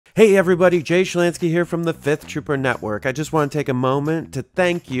Hey everybody, Jay Schlansky here from the Fifth Trooper Network. I just want to take a moment to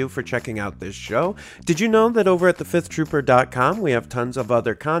thank you for checking out this show. Did you know that over at thefifthtrooper.com we have tons of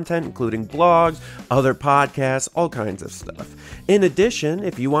other content, including blogs, other podcasts, all kinds of stuff. In addition,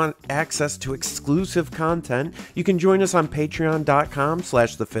 if you want access to exclusive content, you can join us on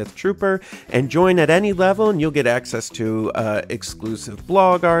patreon.com/thefifthtrooper and join at any level and you'll get access to exclusive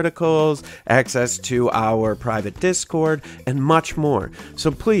blog articles, access to our private Discord, and much more.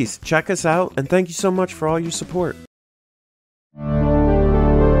 So please check us out, and thank you so much for all your support.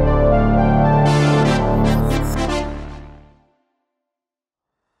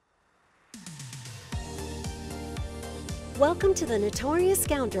 Welcome to the Notorious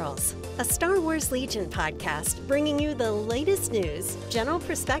Scoundrels, a Star Wars Legion podcast bringing you the latest news, general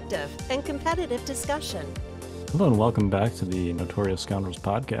perspective, and competitive discussion. Hello and welcome back to the Notorious Scoundrels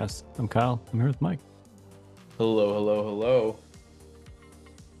podcast. I'm Kyle. I'm here with Mike. Hello, hello, hello.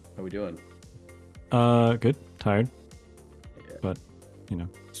 How we doing? Good. Tired. Yeah. But,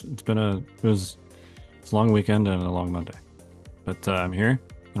 it's a long weekend and a long Monday. But I'm here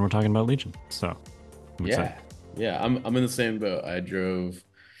and we're talking about Legion. So, I'm excited. Yeah, I'm in the same boat. I drove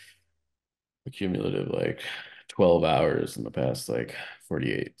a cumulative 12 hours in the past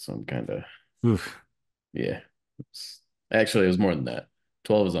 48. So I'm kind of Oof. yeah. Actually, it was more than that.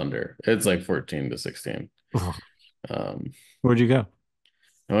 12 is under. It's 14 to 16. Um, Where'd you go?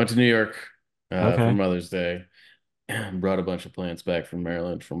 I went to New York for Okay. Mother's Day. Brought a bunch of plants back from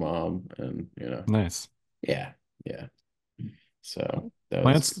Maryland for mom, and Nice. yeah. So that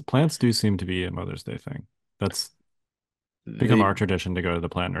was Plants do seem to be a Mother's Day thing. That's become they our tradition to go to the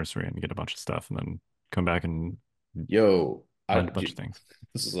plant nursery and get a bunch of stuff and then come back and yo. find a bunch of things.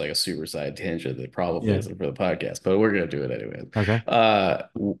 This is a super side tangent that probably Yeah. isn't for the podcast, but we're gonna do it anyway. Okay.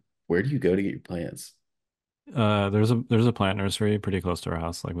 Where do you go to get your plants? There's a plant nursery pretty close to our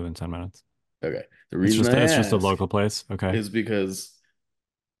house, like within 10 minutes. Okay. The It's reason just I it's just a ask local place. Okay. is because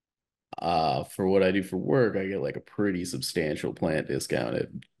for what I do for work, I get a pretty substantial plant discount at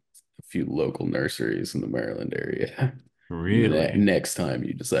a few local nurseries in the Maryland area. Really? Next time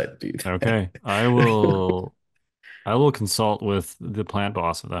you decide to do that. Okay. I will consult with the plant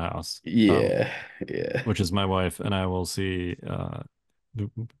boss of the house, Yeah, yeah. which is my wife, and I will see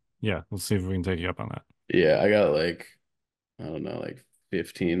yeah, we'll see if we can take you up on that. Yeah, I got I don't know,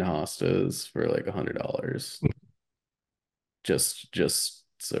 15 hostas for $100. Just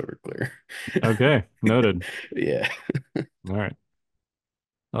so we're clear. Okay, noted. Yeah. All right.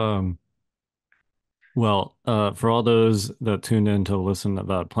 Um, well, for all those that tuned in to listen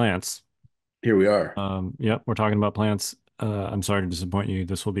about plants, Here we are. yep, we're talking about plants. I'm sorry to disappoint you.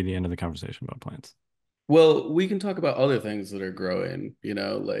 This will be the end of the conversation about plants. Well, we can talk about other things that are growing,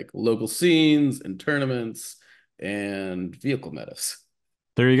 like local scenes and tournaments and vehicle metas.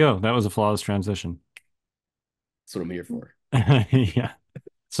 There you go. That was a flawless transition. That's what I'm here for. Yeah.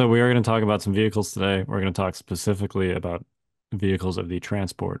 So we are going to talk about some vehicles today. We're going to talk specifically about vehicles of the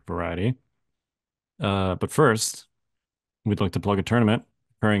transport variety. But first, we'd like to plug a tournament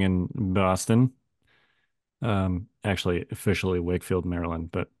occurring in Boston. Actually, officially Wakefield,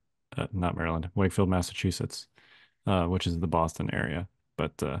 Maryland, but not Maryland, Wakefield, Massachusetts, which is the Boston area.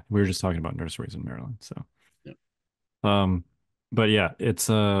 But we were just talking about nurseries in Maryland. So, Yeah. um, but yeah, it's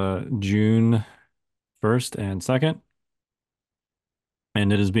June 1st and 2nd,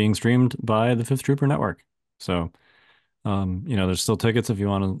 and it is being streamed by the Fifth Trooper Network. So, there's still tickets if you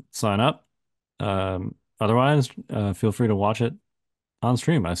want to sign up. Otherwise, feel free to watch it on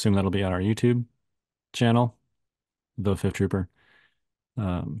stream. I assume that'll be on our YouTube channel, The Fifth Trooper.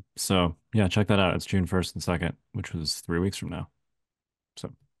 So yeah, check that out. It's June 1st and 2nd, which was 3 weeks from now.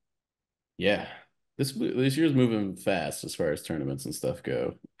 So Yeah. This year's moving fast as far as tournaments and stuff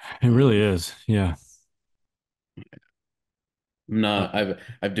go. it really Um, is. Yeah. I'm Uh, not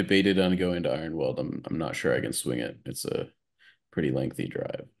I've debated on going to Ironweld. I'm not sure I can swing it. It's a pretty lengthy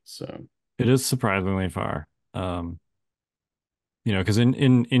drive. So it is surprisingly far. Um, because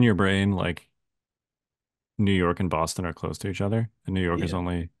in your brain, like New York and Boston are close to each other, and New York is yeah.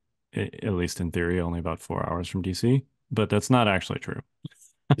 only, at least in theory, only about 4 hours from DC. But that's not actually true.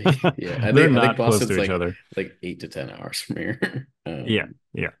 Yeah. I They're think I think not close Boston's to each other. 8 to 10 hours from here. Yeah,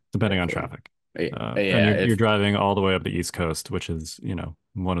 yeah, depending on Roughly. traffic. And Yeah, you're if driving all the way up the East Coast, which is,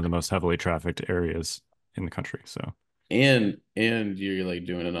 one of the most heavily trafficked areas in the country. So and you're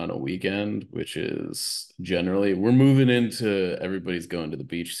doing it on a weekend, which is generally we're moving into everybody's going to the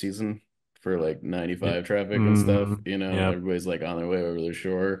beach season for yeah. 95 traffic and stuff. Hmm. Yep. Everybody's on their way over the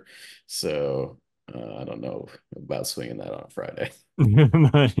shore. So I don't know about swinging that on a Friday.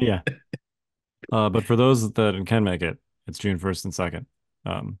 But yeah. But for those that can make it, it's June 1st and 2nd.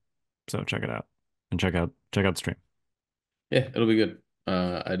 Um, so check it out and check out the stream. Yeah, it'll be good.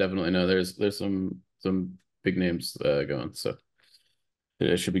 I definitely know there's some big names going, so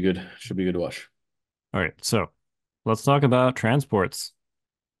it should be good. Should be good to watch. All right, so let's talk about transports.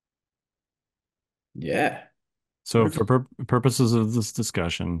 Yeah. So for purposes of this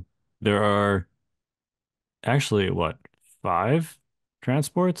discussion, there are actually what, five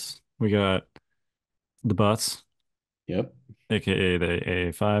transports? We got the bus, Yep. aka the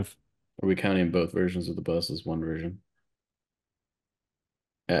AA5. Are we counting both versions of the bus as one version?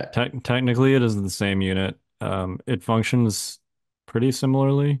 Uh, Technically, it is the same unit. It functions pretty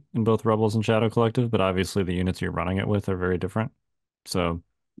similarly in both Rebels and Shadow Collective, but obviously the units you're running it with are very different. So,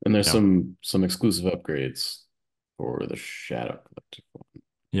 and there's yeah, some exclusive upgrades for the Shadow Collective one,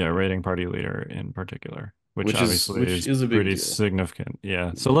 yeah, raiding party leader in particular, which obviously which is is a big pretty deal. significant.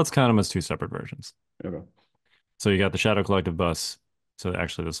 Yeah, so let's count them as two separate versions. Okay. So you got the Shadow Collective bus. So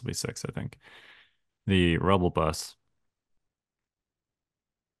actually, this will be six, I think. The Rebel bus,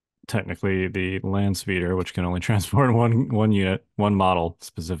 technically the land speeder, which can only transport one unit, one model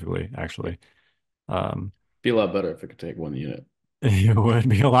specifically, actually. Um, Be a lot better if it could take one unit. it would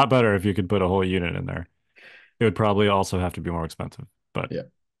be a lot better if you could put a whole unit in there. It would probably also have to be more expensive, but Yeah.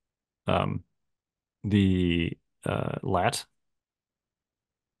 um, the lat,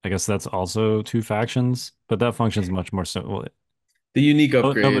 I guess that's also two factions, but that functions much more simple. The unique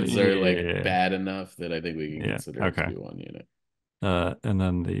Oh, no, but upgrades yeah, are yeah, like yeah, bad enough that I think we can yeah. consider it to Okay. be one unit. And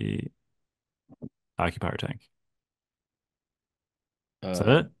then the occupier tank. Is that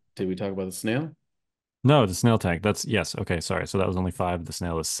Uh, it? did we talk about the snail? No, the snail tank. That's yes. Okay, sorry. So that was only five. The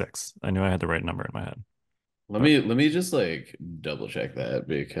snail is six. I knew I had the right number in my head, but Let me just like double check that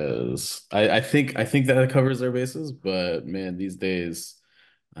because I think that covers their bases, but man, these days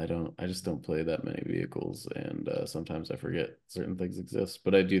I just don't play that many vehicles and sometimes I forget certain things exist,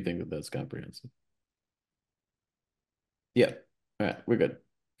 but I do think that that's comprehensive. Yeah. All right, we're good.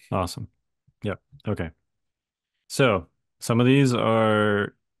 awesome. Yep. Okay. So some of these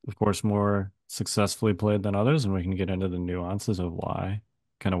are, of course, more successfully played than others, and we can get into the nuances of why,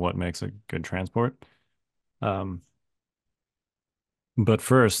 kind of what makes a good transport. Um, but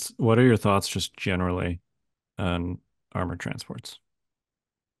first, what are your thoughts just generally on armored transports?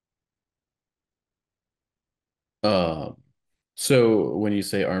 Um, so when you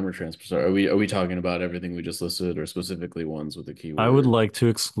say armor transports, are we talking about everything we just listed or specifically ones with the I would keyword? like to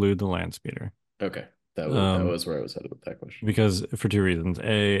exclude the land speeder, Okay. That um, was where I was headed with that question, because for two reasons.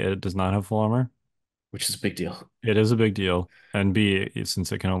 A, it does not have full armor. which is a big deal. It is a big deal. And B,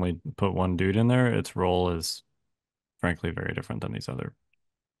 since it can only put one dude in there, its role is frankly very different than these other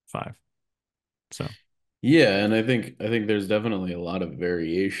five. So, Yeah, and I think there's definitely a lot of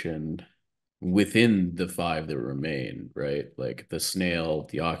variation within the five that remain, right? Like the snail,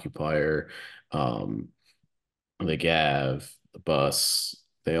 the occupier, um, the gav, the bus,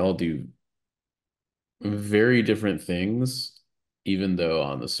 they all do very different things, even though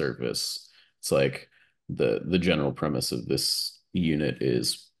on the surface, it's like the general premise of this unit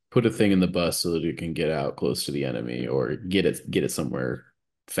is put a thing in the bus so that it can get out close to the enemy or get it somewhere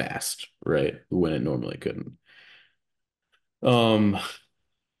fast, right? When it normally couldn't. Um,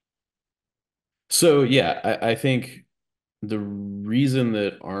 so yeah, I think the reason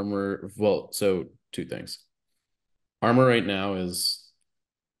that armor, well, so two things. Armor right now is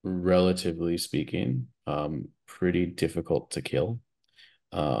relatively speaking, pretty difficult to kill,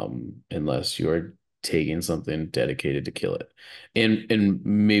 unless you're taking something dedicated to kill it. And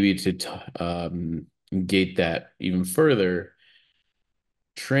maybe to gate that even further,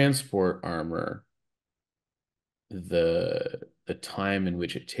 transport armor, the time in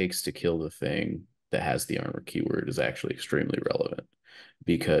which it takes to kill the thing that has the armor keyword is actually extremely relevant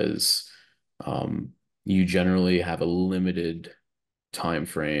because um, you generally have a limited time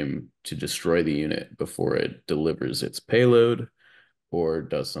frame to destroy the unit before it delivers its payload or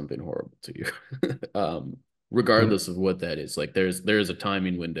does something horrible to you. mm, Regardless of what that is, like there's a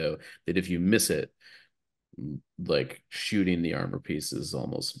timing window that if you miss it, like shooting the armor piece is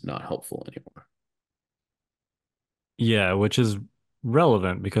almost not helpful anymore. yeah, which is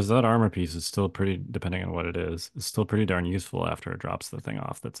relevant because that armor piece is still pretty, depending on what it is, it's still pretty darn useful after it drops the thing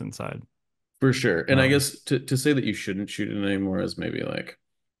off that's inside. For sure. And I Um, guess to say that you shouldn't shoot it anymore is maybe like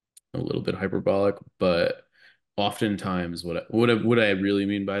a little bit hyperbolic, but oftentimes what I really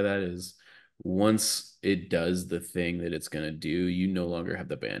mean by that is once it does the thing that it's going to do, you no longer have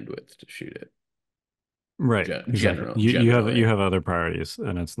the bandwidth to shoot it. right, exactly. You Generally. have other priorities,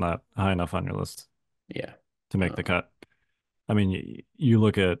 and it's not high enough on your list Yeah. to make the Um, cut. I mean, you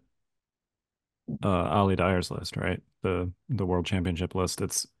look at Ali Dyer's list, right? the World Championship list,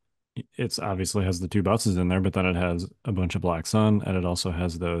 it's obviously has the two buses in there, but then it has a bunch of Black Sun, and it also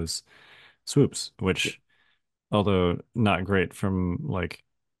has those swoops, which, although not great from like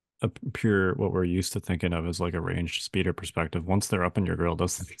a pure what we're used to thinking of as like a ranged speeder perspective, once they're up in your grill,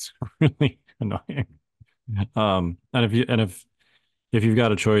 those things are really annoying. And if you've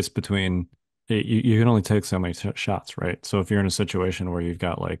got a choice between you can only take so many shots, right? So if you're in a situation where you've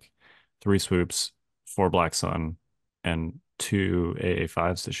got like three swoops, four Black Sun, and two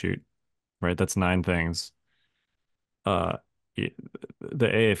AA5s to shoot, right? That's nine things. Uh, the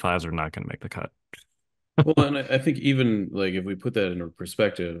AA5s are not going to make the cut. Well, and I think even like if we put that into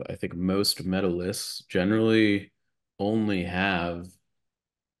perspective, I think most medalists generally only have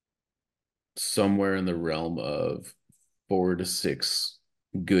somewhere in the realm of 4 to 6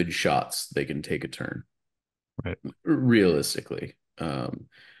 good shots they can take a turn, Right. realistically.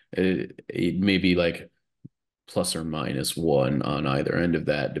 It may be like plus or minus one on either end of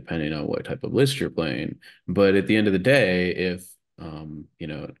that, depending on what type of list you're playing. But at the end of the day, if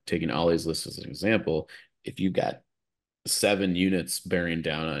taking Ollie's list as an example, if you got 7 units bearing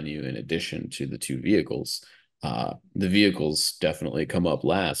down on you in addition to the two vehicles, the vehicles definitely come up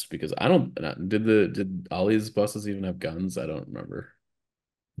last because I don't did Ollie's buses even have guns? I don't remember.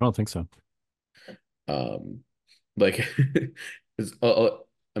 I don't think so. Um, like,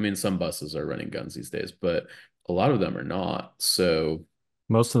 I mean, some buses are running guns these days, but a lot of them are not. So,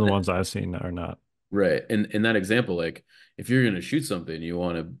 Most of the ones I've seen are not. right. In that example, like if you're going to shoot something, you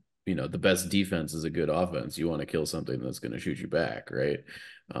want to, the best defense is a good offense. You want to kill something that's going to shoot you back, right?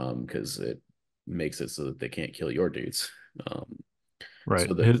 Because it makes it so that they can't kill your dudes. Um, Right.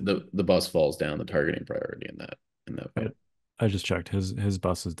 so the bus falls down the targeting priority in that I, fight. I just checked. His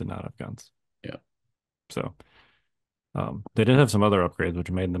buses did not have guns. Yeah. So they did have some other upgrades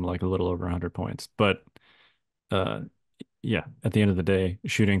which made them like a little over 100 points. But uh yeah, at the end of the day,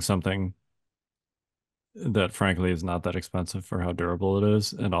 shooting something that frankly is not that expensive for how durable it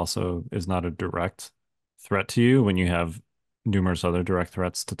is, and also is not a direct threat to you when you have numerous other direct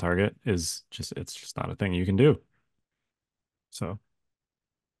threats to target, it's just not a thing you can do. So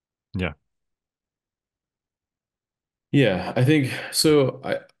yeah. Yeah, I think so.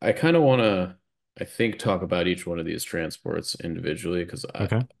 I kind of want to, I think, talk about each one of these transports individually because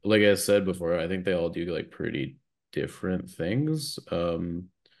Okay. like I said before, I think they all do like pretty different things.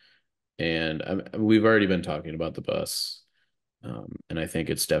 And we've already been talking about the bus, and I think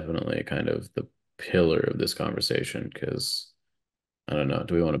it's definitely kind of the pillar of this conversation because I don't know.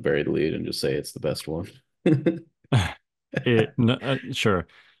 Do we want to bury the lead and just say it's the best one? Sure.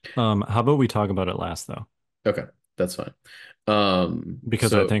 How about we talk about it last though? Okay, that's fine.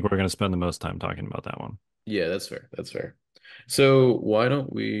 Because I So think we're going to spend the most time talking about that one. yeah, that's fair. That's fair. So why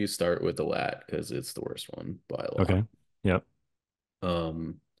don't we start with the lat because it's the worst one by a lot. Okay. Yep.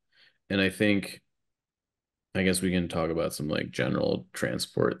 Um, and I think I guess we can talk about some like general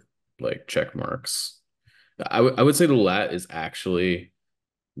transport like check marks. I would say the lat is actually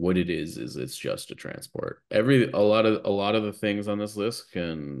what it is it's just a transport. A lot of the things on this list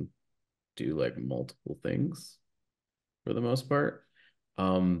can do like multiple things for the most part.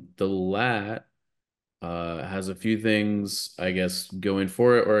 The lat has a few things, I guess, going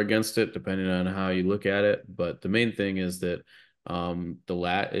for it or against it, depending on how you look at it. But the main thing is that the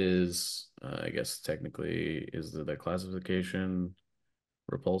lat is, I guess, technically is the classification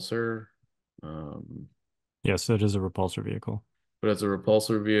repulsor. Um, Yes, it is a repulsor vehicle. but it's a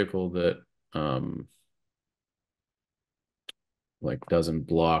repulsor vehicle that um, like doesn't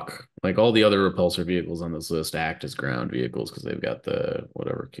block like all the other repulsor vehicles on this list act as ground vehicles because they've got the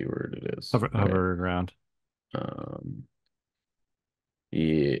whatever keyword it is, right? Hover ground. Um,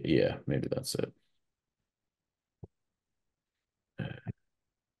 yeah, maybe that's it.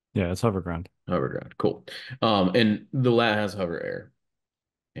 Yeah, it's hover ground. Hover ground, cool. And the lat has hover air,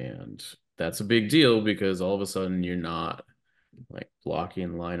 and that's a big deal because all of a sudden you're not like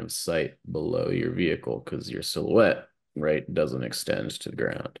blocking line of sight below your vehicle because your silhouette, right, doesn't extend to the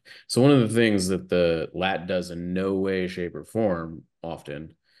ground. So one of the things that the lat does in no way, shape, or form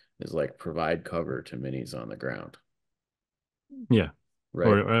often is like provide cover to minis on the ground, Yeah. right?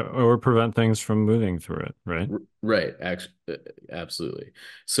 Or prevent things from moving through it, right? Right, actually, absolutely.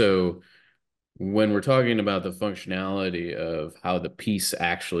 So when we're talking about the functionality of how the piece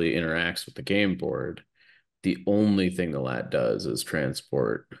actually interacts with the game board, the only thing the lat does is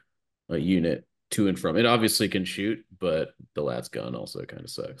transport a unit to and from. It obviously can shoot, but the lat's gun also kind of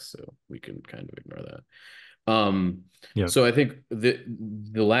sucks, so we can kind of ignore that. Um, Yep. so I think the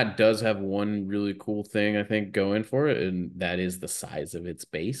lat does have one really cool thing I think going for it, and that is the size of its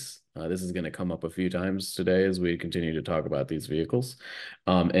base. This is going to come up a few times today as we continue to talk about these vehicles,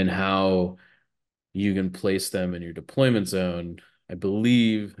 and how you can place them in your deployment zone. I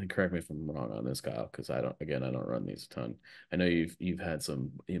believe, and correct me if I'm wrong on this, Kyle, because I don't run these a ton. I know you've had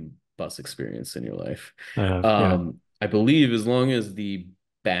some bus experience in your life. I have, yeah. I believe as long as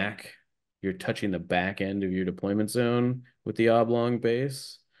you're touching the back end of your deployment zone with the oblong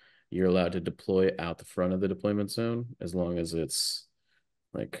base, you're allowed to deploy out the front of the deployment zone as long as it's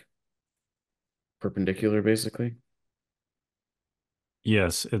like perpendicular, basically.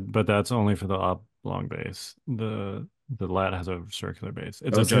 Yes, but that's only for the oblong base. The lat has a circular base.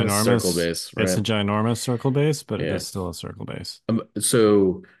 Oh, so it's circle base, It's a right? ginormous circle base, but it Yeah. is still a circle base.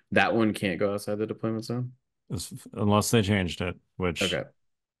 So that one can't go outside the deployment zone? Unless they changed it, which Okay.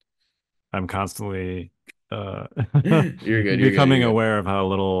 I'm constantly You're good, you're good, becoming you're good. aware of how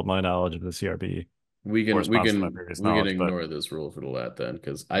little my knowledge of the CRB We can we corresponds to my can previous we can knowledge, but ignore this rule for the lat then,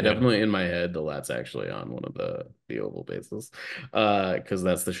 because I yeah. definitely in my head the lat's actually on one of the oval bases. Because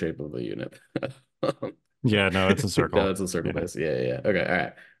that's the shape of the unit. Yeah, no, it's a No, circle. it's a circle Yeah. base. Yeah, yeah, yeah. Okay, all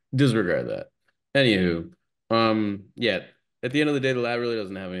right. Disregard that. Anywho, yeah, at the end of the day, the lat really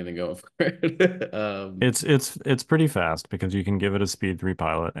doesn't have anything going for it. It's pretty fast because you can give it a speed 3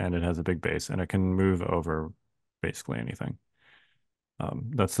 pilot and it has a big base and it can move over basically anything.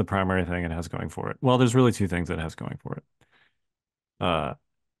 That's the primary thing it has going for it. Well, there's really two things it has going for it. Uh,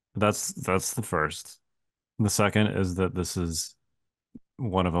 that's the first. The second is that this is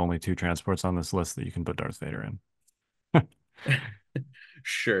one of only two transports on this list that you can put Darth Vader in.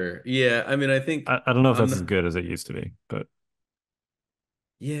 Sure. Yeah, I mean, I think I don't know if I'm that's as not, good as it used to be, but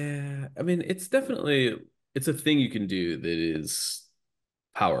yeah, I mean, it's a thing you can do that is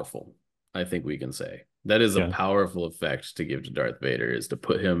powerful, I think we can say. That is a yeah, powerful effect to give to Darth Vader is to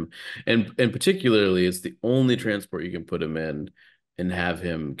put him and particularly it's the only transport you can put him in and have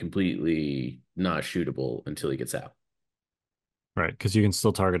him completely not shootable until he gets out. right. Because you can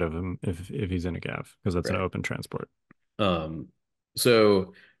still target of him if he's in a gav because that's an Right. open transport. Um,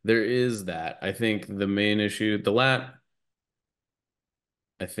 so there is that. I think the main issue, the lat,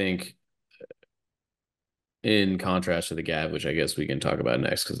 I think in contrast to the Gav, which I guess we can talk about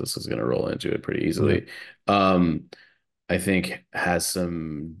next because this is going to roll into it pretty Yeah. easily. Um, I think has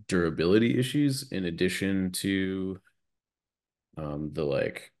some durability issues in addition to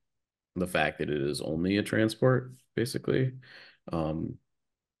the the fact that it is only a transport, basically. Um,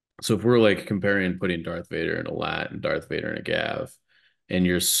 so if we're like comparing putting Darth Vader in a lat and Darth Vader in a Gav, and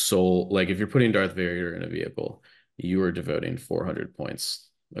your soul, like if you're putting Darth Vader in a vehicle, you are devoting 400 points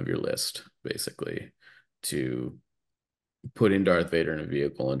of your list basically to putting Darth Vader in a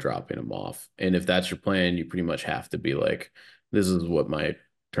vehicle and dropping him off. And if that's your plan, you pretty much have to be like, this is what my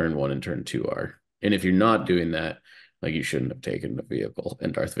turn one and turn two are. And if you're not doing that, like you shouldn't have taken the vehicle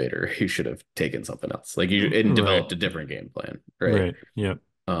and Darth Vader, you should have taken something else. Like you and Right. developed a different game plan, right? Right. Yep.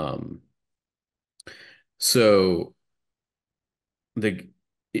 Um, so the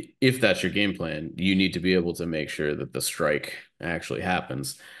if that's your game plan, you need to be able to make sure that the strike actually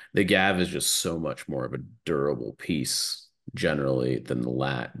happens. The Gav is just so much more of a durable piece generally than the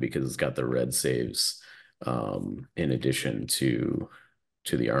lat because it's got the red saves in addition to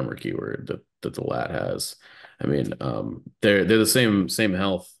the armor keyword that the lat has. I mean, they're the same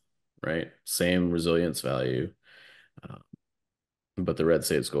health, right? Same resilience value, uh, but the red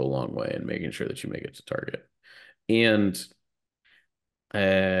saves go a long way in making sure that you make it to target. And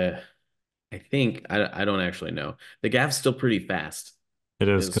uh, I think I don't actually know. The Gav's still pretty fast It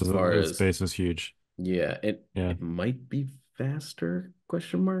is as because far its as base is huge. yeah, Yeah. it might be faster,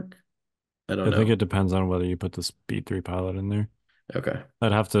 question mark. I don't I think know. it depends on whether you put the speed 3 pilot in there. Okay.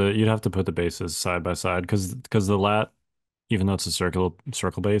 You'd have to put the bases side by side because the lat, even though it's a circle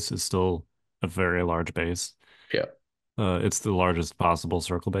base, is still a very large base. Yeah. It's the largest possible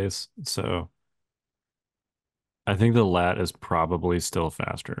circle base. So I think the lat is probably still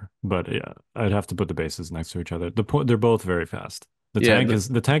faster, but yeah, I'd have to put the bases next to each other. They're both very fast. Yeah,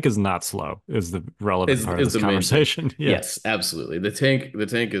 The tank is not slow, is the relevant part of is this the main thing. conversation. Yeah. Yes, absolutely. The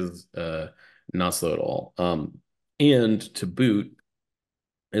tank is not slow at all. And to boot,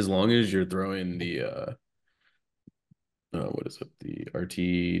 as long as you're throwing the what is it? The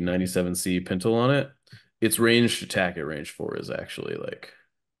RT-97C Pintle on it, its ranged attack at range 4 is actually like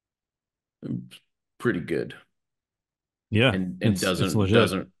pretty good. Yeah, And it's legit.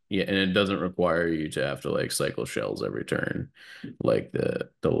 doesn't yeah, and it doesn't require you to have to like cycle shells every turn like the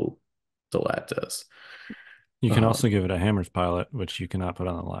lat does. You can also Um give it a hammer's pilot, which you cannot put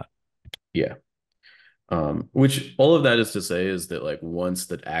on the lat. yeah. Which all of that is to say is that like once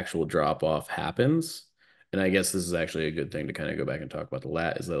the actual drop off happens, and I guess this is actually a good thing to kind of go back and talk about the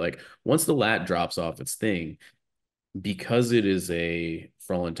lat, is that like once the lat drops off its thing, because it is a,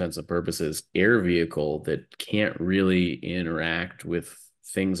 for all intents and purposes, air vehicle that can't really interact with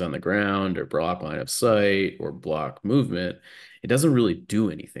things on the ground or block line of sight or block movement, it doesn't really do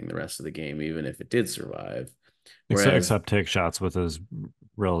anything the rest of the game, even if it did survive. Whereas, Except take shots with his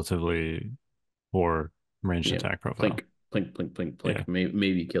relatively poor ranged you know, attack profile. plink, plink, plink, plink, Yeah, plink,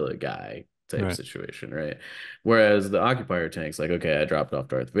 maybe kill a guy type right. situation, right? Whereas the occupier tank's like, okay, I dropped off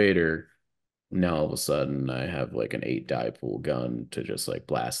Darth Vader. Now all of a sudden I have like an 8 die pool gun to just like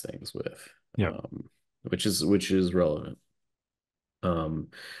blast things with, Yep. um, which is relevant. Um,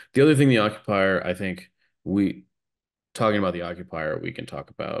 the other thing, the occupier, I think we talking about the occupier, we can talk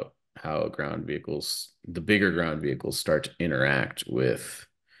about how ground vehicles, the bigger ground vehicles, start to interact with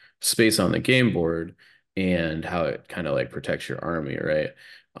space on the game board and how it kind of like protects your army, right?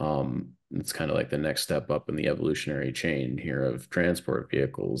 It's kind of like the next step up in the evolutionary chain here of transport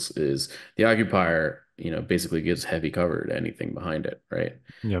vehicles is the occupier, basically gives heavy cover to anything behind it, right?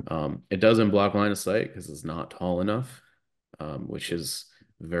 Yep. It doesn't block line of sight because it's not tall enough, which is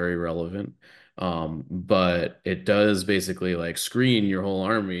very relevant. But it does basically like screen your whole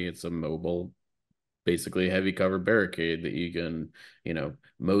army. It's a mobile, basically heavy cover barricade that you can,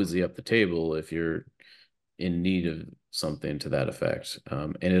 mosey up the table if you're in need of something to that effect.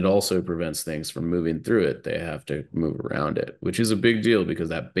 And it also prevents things from moving through it. They have to move around it, which is a big deal because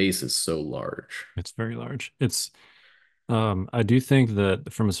that base is so large. It's very large. I do think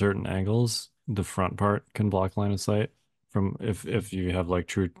that from certain angles, the front part can block line of sight from if you have like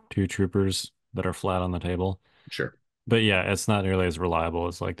two troopers that are flat on the table. Sure. But yeah, it's not nearly as reliable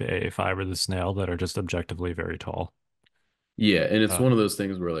as like the AA5 or the Snail that are just objectively very tall. Yeah, and it's one of Um, those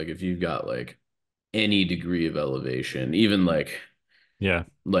things where like if you've got like any degree of elevation, even yeah,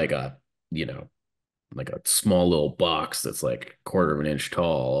 like a, you know, like a small little box that's like a quarter of an inch tall,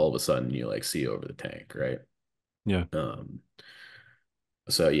 all of a sudden you like see over the tank, right? yeah. Um,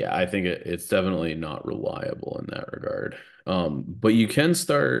 so yeah, I think it's definitely not reliable in that regard. But you can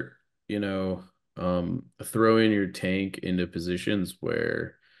start, throwing your tank into positions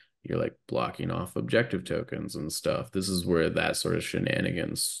where you're like blocking off objective tokens and stuff. This is where that sort of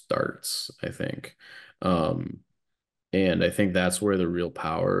shenanigans starts, I think. Um, and I think that's where the real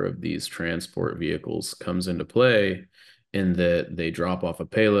power of these transport vehicles comes into play, in that they drop off a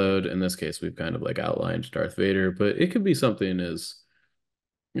payload. In this case, we've kind of like outlined Darth Vader, but it could be something as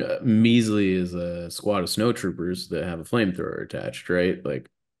measly as a squad of snowtroopers that have a flamethrower attached, right? Like,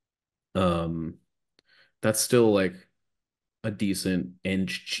 um, that's still like a decent and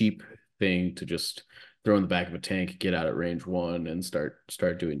cheap thing to just throw in the back of a tank, get out at range one, and start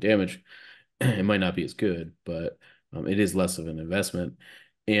doing damage. It might not be as good, but it is less of an investment.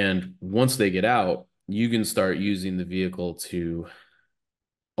 And once they get out, you can start using the vehicle to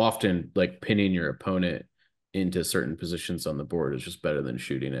often like pinning your opponent into certain positions on the board is just better than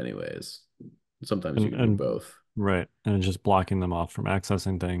shooting anyways. Sometimes you And can do and both. right, and just blocking them off from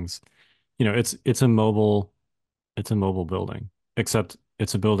accessing things. It's a mobile building, except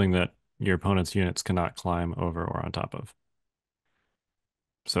it's a building that your opponent's units cannot climb over or on top of.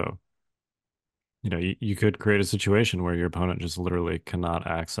 So, you could create a situation where your opponent just literally cannot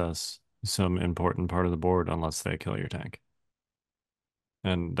access some important part of the board unless they kill your tank.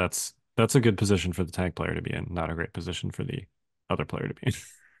 And that's a good position for the tank player to be in, not a great position for the other player to be in.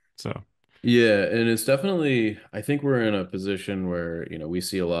 So, Yeah, and it's definitely, I think we're in a position where, we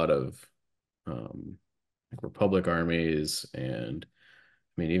see a lot of like Republic armies, and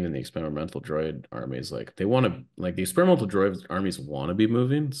I mean even the experimental droid armies, like they want to, like the experimental droid armies want to be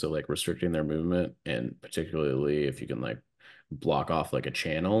moving, so like restricting their movement, and particularly if you can like block off like a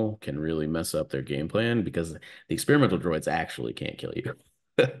channel, can really mess up their game plan because the experimental droids actually can't kill you.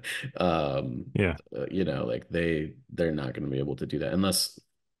 um yeah, like they're not going to be able to do that unless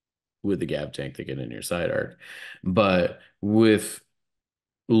with the Gav tank they get in your side arc. But with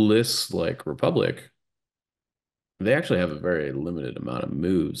lists like Republic, they actually have a very limited amount of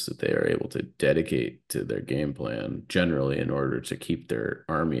moves that they are able to dedicate to their game plan generally in order to keep their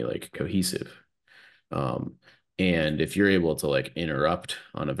army like cohesive. Um, and if you're able to like interrupt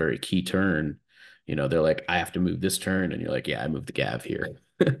on a very key turn, they're like, I have to move this turn, and you're like, yeah, I moved the Gav here.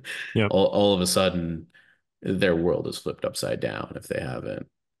 yep, All of a sudden, their world is flipped upside down if they haven't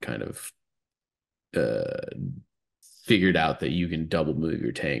kind of uh figured out that you can double move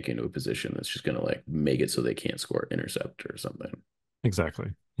your tank into a position that's just gonna like make it so they can't score intercept or something.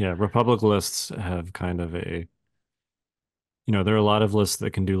 exactly. Yeah, Republic lists have kind of there are a lot of lists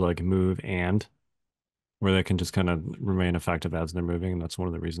that can do like move and. where they can just kind of remain effective as they're moving, and that's one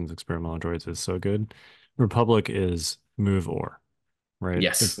of the reasons experimental droids is so good. Republic is move or, right? If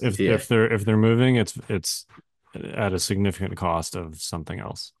Yes. if Yeah. if they're if they're moving, it's at a significant cost of something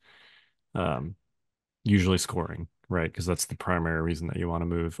else. Um, Usually scoring, right? Because that's the primary reason that you want to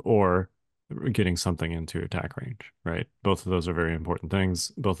move, or getting something into attack range, right? Both of those are very important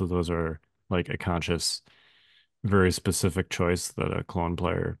things. Both of those are like a conscious, very specific choice that a clone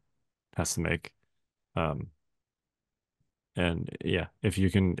player has to make. Um, and yeah, if you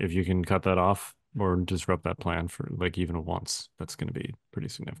can cut that off or disrupt that plan for like even once, that's going to be pretty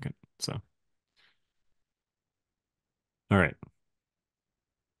significant. So, all right.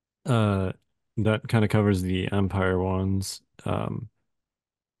 Uh, that kind of covers the Empire ones.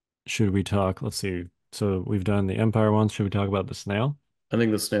 Should we talk? Let's see. So we've done the Empire ones. Should we talk about the snail? I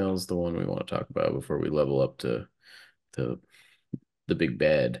think the snail is the one we want to talk about before we level up to the big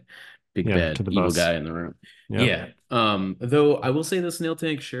Yeah, to bad the evil bus. guy in the room. Yep, Yeah. Though I will say the snail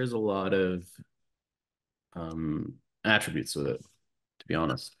tank shares a lot of attributes with it, to be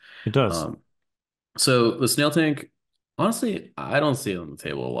honest. it does. Um, so the snail tank, honestly, I don't see it on the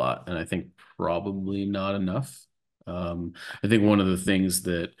table a lot, and I think probably not enough. I think one of the things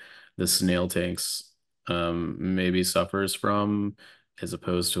that the snail tanks maybe suffers from, as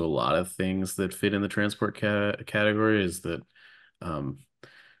opposed to a lot of things that fit in the transport category, is that um,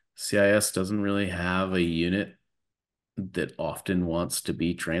 CIS doesn't really have a unit that often wants to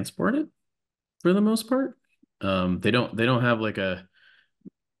be transported for the most part. They don't have like a,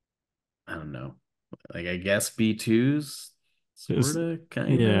 I don't know, like I guess B2s, sort Is of,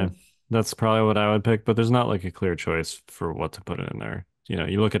 kind yeah, of. that's probably what I would pick, but there's not like a clear choice for what to put in there.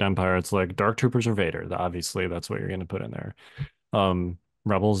 You look at Empire, it's like Dark Troopers or Vader. Obviously, that's what you're going to put in there.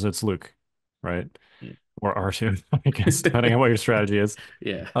 Rebels, it's Luke, right? Yeah. Or R2, I guess, depending on what your strategy is.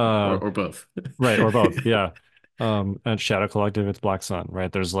 Yeah, Uh, or both. right, or both. Yeah. At Shadow Collective, it's Black Sun,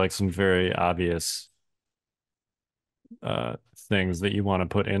 right? There's like some very obvious things that you want to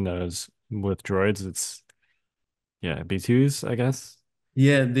put in those with droids. It's yeah, B2s, I guess.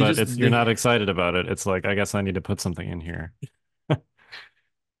 Yeah, they But just it's you're they not excited about it. It's like I guess I need to put something in here.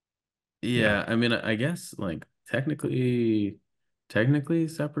 Yeah. yeah, I mean I guess like technically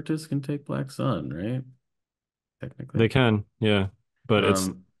separatists can take Black Sun, right? They Technically. can, yeah. But it's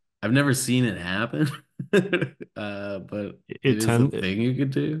Um I've never seen it happen. But it it is a tend thing you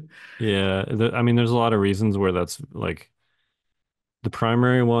could do. yeah, I mean there's a lot of reasons where that's like the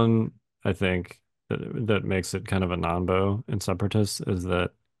primary one I think that makes it kind of a non-bow in separatists is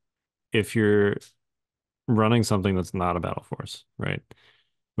that if you're running something that's not a battle force, right?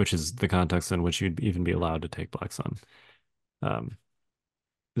 Which is the context in which you'd even be allowed to take Black Sun. Um,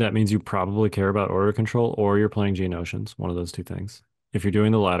 that means you probably care about order control or you're playing Geonosians, one of those two things. If you're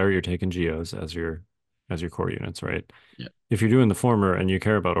doing the latter, you're taking Geos as your core units, right? Yeah, If you're doing the former and you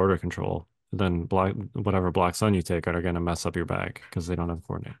care about order control, then whatever Black Sun you take are going to mess up your bag because they don't have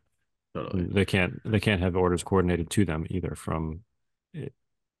coordinate. totally. They can't have orders coordinated to them either from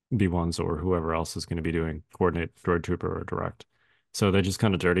B1s or whoever else is going to be doing coordinate droid trooper or direct. So they just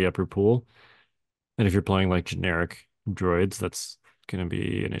kind of dirty up your pool. And if you're playing like generic droids, that's going to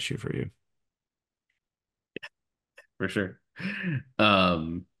be an issue for you. For sure.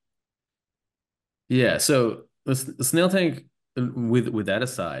 Um Yeah, so the snail tank, with that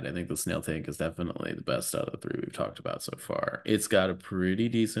aside, I think the snail tank is definitely the best out of the three we've talked about so far. It's got a pretty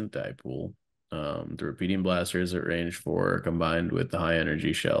decent die pool. The repeating blasters at range 4 combined with the high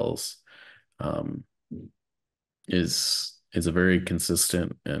energy shells um, is a very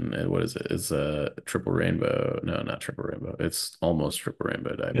consistent, and what is it? It's a triple rainbow. No, not triple rainbow. It's almost triple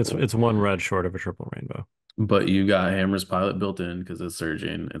rainbow die It's pool. it's one red short of a triple rainbow. But you got Hammer's pilot built in because it's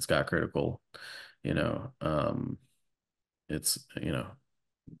surging. It's got critical, you know. It's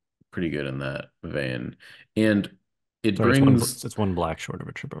pretty good in that vein, and it Sorry, it's one brings, it's one black short of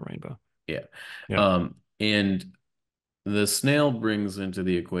a triple rainbow. yeah. Yep. And the snail brings into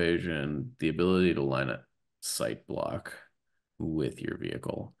the equation the ability to line a sight block with your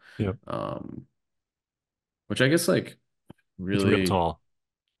vehicle, Yep. um which I guess like It's real really, tall.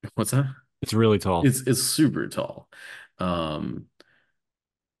 what's that? It's really tall. It's super tall.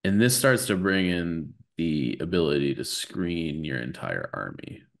 And this starts to bring in the ability to screen your entire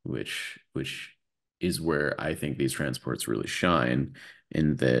army, which is where I think these transports really shine,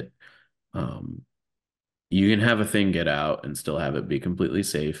 in that um, you can have a thing get out and still have it be completely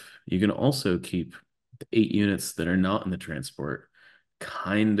safe. You can also keep the 8 units that are not in the transport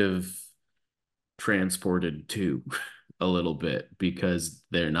kind of transported too a little bit, because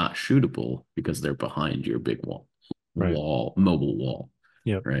they're not shootable because they're behind your big Right. mobile wall,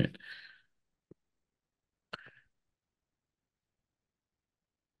 Yep. right?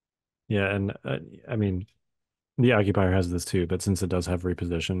 Yeah, and I mean, the occupier has this too, but since it does have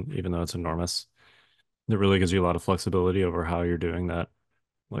reposition, even though it's enormous, it really gives you a lot of flexibility over how you're doing that.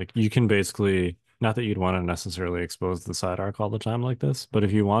 Like you can basically, not that you'd want to necessarily expose the side arc all the time like this, but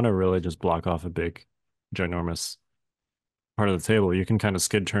if you want to really just block off a big, ginormous part of the table, you can kind of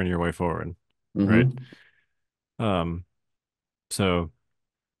skid turn your way forward, right? Hmm. Um, so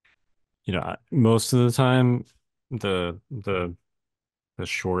most of the time, the the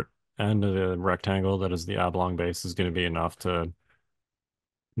short end of the rectangle that is the oblong base is going to be enough to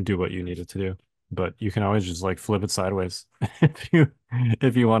do what you need it to do. But you can always just like flip it sideways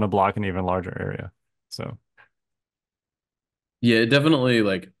if you want to block an even larger area. So Yeah, it definitely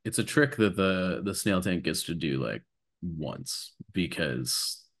like it's a trick that the snail tank gets to do like once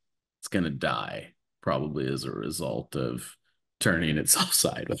because it's gonna die probably as a result of turning itself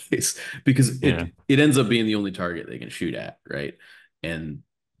sideways because yeah, it ends up being the only target they can shoot at, right? And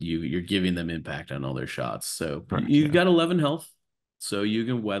you're giving them impact on all their shots. So correct. you Yeah. got 11 health, so you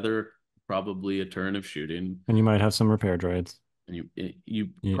can weather probably a turn of shooting, And you might have some repair droids. and you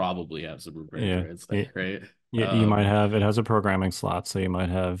You, probably have some repair yeah, droids yeah, there, right? yeah, you might have, it has a programming slot, so you might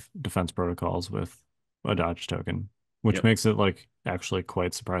have defense protocols with a dodge token, which Yep. makes it like actually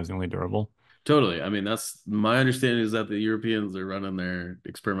quite surprisingly durable. Totally. I mean, that's my understanding is that the Europeans are running their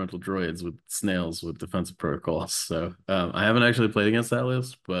experimental droids with snails with defensive protocols. So I haven't actually played against that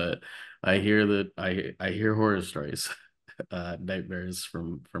list, but I hear horror stories, nightmares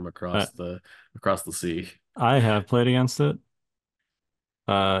from Uh, across the sea. I have played against it.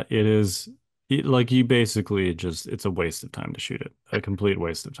 It is like you basically just it's a waste of time to shoot it, a complete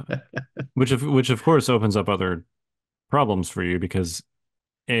waste of time. Which of course opens up other problems for you because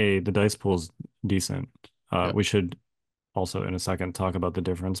A, the dice pool's decent. Yep. We should also in a second talk about the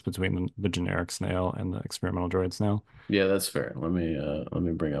difference between the generic snail and the experimental droid snail. Yeah, that's fair. Let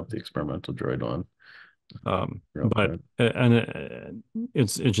me bring up the experimental droid one real But quick.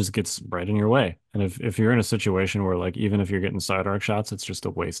 it just gets right in your way. And if you're in a situation where like even if you're getting side arc shots, it's just a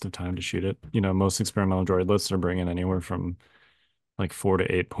waste of time to shoot it. You know, most experimental droid lists are bringing anywhere from like 4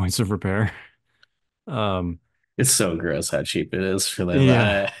 to 8 points of repair. Um, It's so gross how cheap it is for them.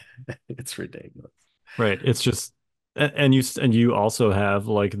 yeah, It's ridiculous. right. It's just and you also have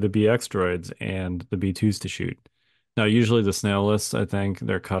like the BX droids and the B2s to shoot. Now, usually the snail lists, I think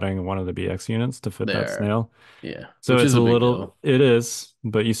they're cutting one of the BX units to fit that There, snail. yeah, So which it's is a a big little, deal. it is,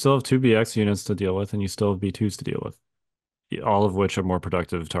 but you still have two BX units to deal with, and you still have B2s to deal with, all of which are more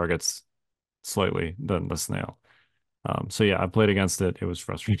productive targets slightly than the snail. So yeah, I played against it. It was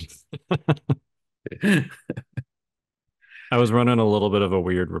frustrating. I was running a little bit of a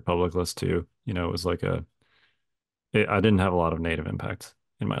weird Republic list too. You know, it was like I didn't have a lot of native impact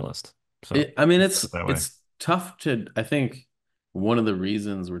in my list. So I mean, let's put it that way. it's tough to. I think one of the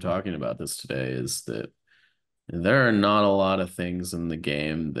reasons we're talking about this today is that there are not a lot of things in the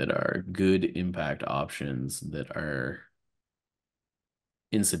game that are good impact options that are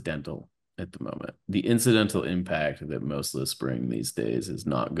incidental at the moment. The incidental impact that most lists bring these days is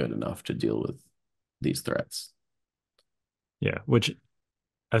not good enough to deal with these threats. Yeah, which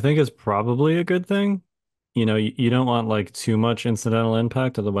I think is probably a good thing. You know, you don't want like too much incidental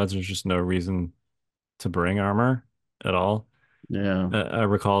impact, otherwise there's just no reason to bring armor at all. Yeah. I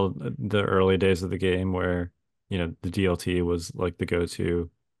recall the early days of the game where, you know, the DLT was like the go-to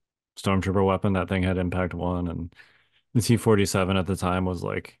stormtrooper weapon. That thing had impact one, and the T-47 at the time was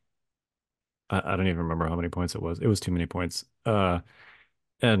like, I don't even remember how many points it was. It was too many points.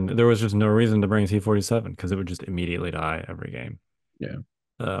 And there was just no reason to bring T-47 because it would just immediately die every game. Yeah.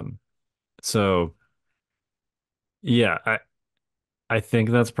 Um, so yeah, I think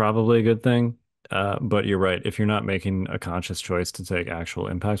that's probably a good thing. But you're right. If you're not making a conscious choice to take actual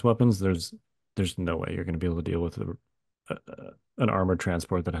impact weapons, there's no way you're going to be able to deal with an armored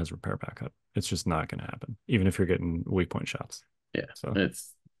transport that has repair backup. It's just not going to happen, even if you're getting weak point shots. Yeah. So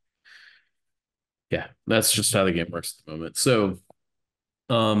It's yeah, that's just how the game works at the moment. So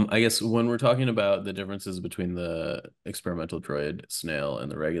I guess when we're talking about the differences between the experimental droid snail and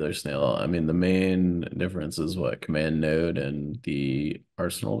the regular snail, I mean the main difference is what command node and the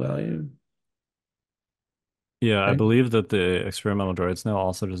arsenal value, yeah, I right? believe that the experimental droids now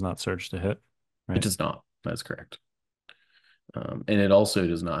also does not surge to hit, It right? does not. That's correct. And it also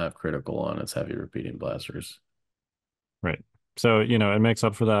does not have critical on its heavy repeating blasters. Right. So, you know, it makes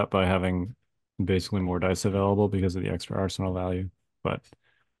up for that by having basically more dice available because of the extra arsenal value. But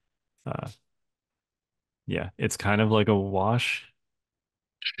uh yeah, it's kind of like a wash.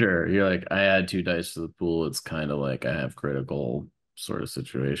 Sure, you're like I add two dice to the pool. It's kind of like I have critical, sort of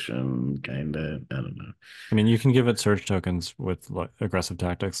situation, kind of. I don't know. I mean, you can give it surge tokens with like aggressive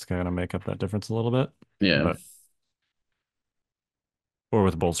tactics to kind of make up that difference a little bit, Yeah, but or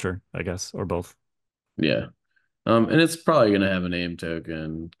with bolster, I guess, or both. yeah. And it's probably gonna have an aim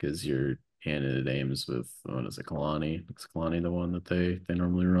token because you're handed aims with what is it, Kalani? Is Kalani the one that they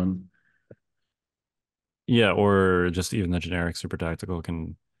normally run? Yeah, or just even the generic super tactical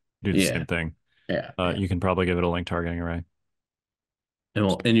can do the Yeah, same thing. yeah, yeah. You can probably give it a link targeting array. And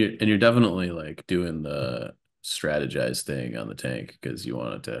well, and you're definitely like doing the strategized thing on the tank because you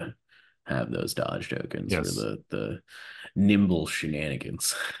wanted to have those dodge tokens for Yes. the nimble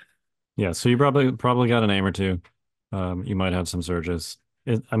shenanigans. Yeah, so you probably got an aim or two. You might have some surges.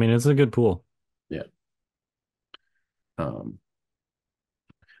 I mean, it's a good pool. Yeah. Um,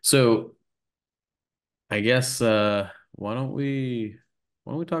 so I guess why don't we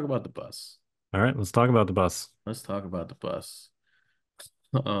talk about the bus? All right, let's talk about the bus. Let's talk about the bus.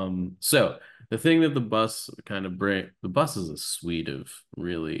 So the thing that the bus is a suite of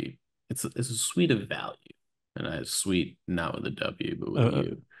really it's a suite of value. And I suite not with a W, but with a Uh,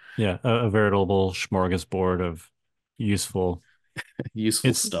 U. yeah, a veritable smorgasbord of useful. Useful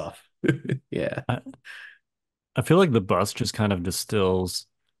It's stuff. Yeah. I, I feel like the bus just kind of distills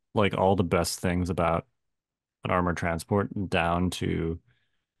like all the best things about an armored transport down to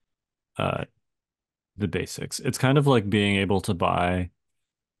uh the basics. It's kind of like being able to buy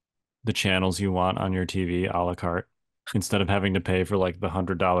the channels you want on your TV a la carte instead of having to pay for like the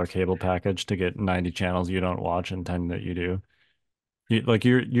 $100 cable package to get 90 channels you don't watch and 10 that you do.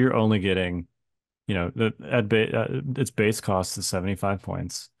 You're only getting, its base cost is 75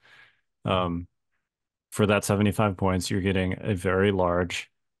 points. Um, for that 75 points, you're getting a very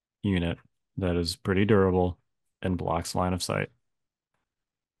large unit that is pretty durable and blocks line of sight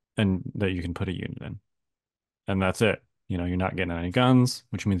and that you can put a unit in. And that's it. You're not getting any guns,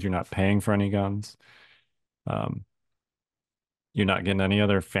 which means you're not paying for any guns. Um, you're not getting any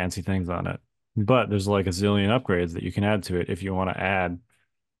other fancy things on it. But there's like a zillion upgrades that you can add to it if you want to add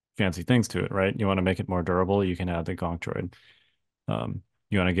fancy things to it, right? You want to make it more durable, you can add the Gonk Droid.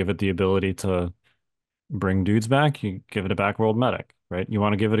 You want to give it the ability to bring dudes back, you give it a backworld medic, right? You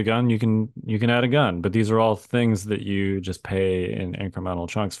want to give it a gun, you can add a gun. But these are all things that you just pay in incremental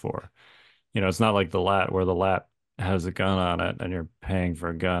chunks for. It's not like the lat where the lat has a gun on it and you're paying for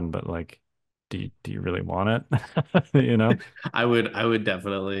a gun, but like do you really want it? You know? I would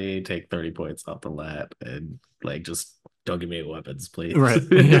definitely take 30 points off the lat and like just don't give me weapons, please. Right.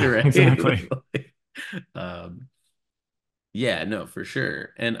 Yeah, Right. exactly. Um, yeah, no, for sure.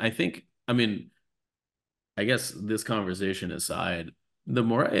 And I mean, I guess this conversation aside, the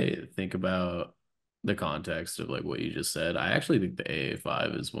more I think about the context of like what you just said, I actually think the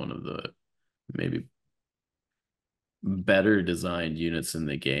AA5 is one of the maybe better designed units in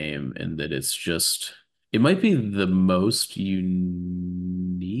the game, and that it might be the most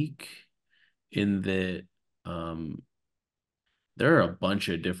unique in that um there are a bunch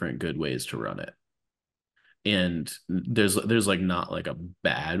of different good ways to run it. And there's like not like a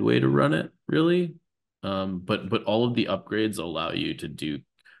bad way to run it really. But all of the upgrades allow you to do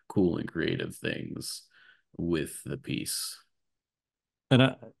cool and creative things with the piece.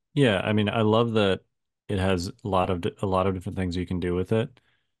 And yeah, I mean, I love that it has a lot of different things you can do with it,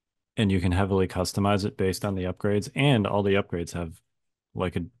 and you can heavily customize it based on the upgrades, and all the upgrades have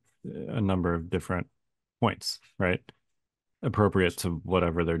like a number of different points, right? Appropriate to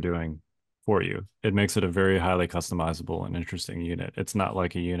whatever they're doing for you. It makes it a very highly customizable and interesting unit. It's not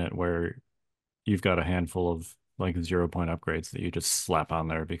like a unit where you've got a handful of like 0 point upgrades that you just slap on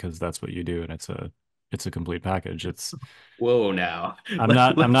there because that's what you do, and it's a complete package. It's Whoa, now I'm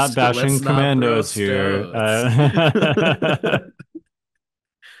not let's bashing not throw commandos here. stones.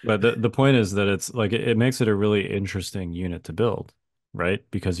 But the point is that it's like it makes it a really interesting unit to build, right?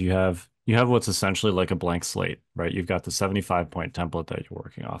 Because you have what's essentially like a blank slate, right? You've got the 75 point template that you're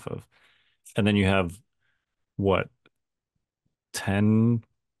working off of. And then you have what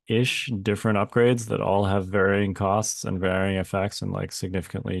 10-ish different upgrades that all have varying costs and varying effects and like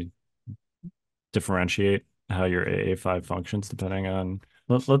significantly differentiate how your AA5 functions depending on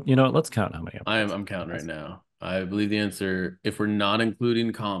let's count how many I'm upgrades I'm it counting right has. now. I believe the answer, if we're not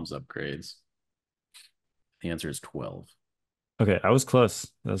including comms upgrades, the answer is 12. Okay, I was close.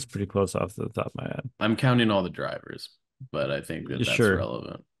 That was pretty close off the top of my head. I'm counting all the drivers, but I think that that's Sure.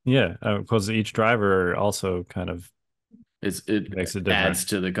 relevant. Yeah, because each driver also kind of It makes it different. adds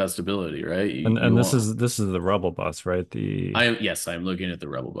to the custability, right? You, And you this want. is this is the Rebel bus, right? The I'm looking at the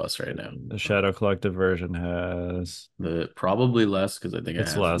Rebel bus right now. the Shadow Collective version has The probably less because I think I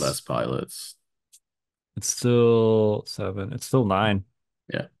it's have less. less pilots. It's still 7. It's still 9.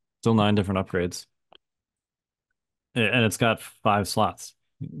 Yeah. Still 9 different upgrades. And it's got 5 slots.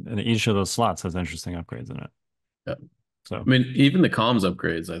 And each of those slots has interesting upgrades in it. Yeah. So, I mean, even the comms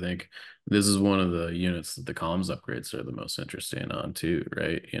upgrades, I think this is one of the units that the comms upgrades are the most interesting on too,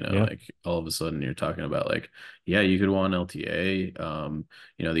 right? yeah. Like all of a sudden you're talking about like, yeah, you could want LTA.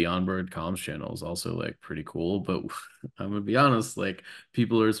 The onboard comms channel is also like pretty cool, but I'm gonna be honest, like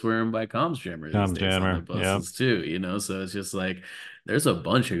people are swearing by comms jammer these Comms days on the jammer. Yeah. buses too, so it's just like there's a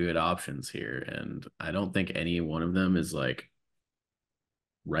bunch of good options here, and I don't think any one of them is like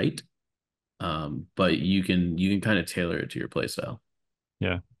right. But you can kind of tailor it to your playstyle.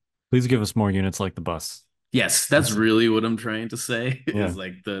 Yeah. Please give us more units like the bus. Yes, that's really what I'm trying to say Yeah. is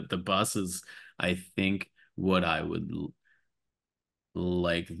like the bus is I think what I would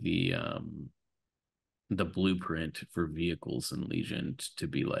like the blueprint for vehicles in Legion to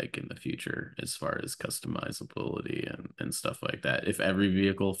be like in the future as far as customizability and stuff like that. If every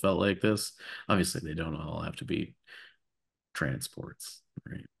vehicle felt like this, obviously they don't all have to be transports,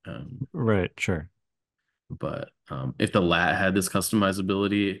 right? Right. Sure. But if the lat had this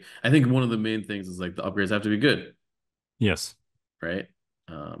customizability, I think one of the main things is like the upgrades have to be good, Yes. right?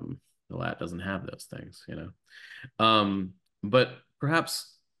 The lat doesn't have those things. But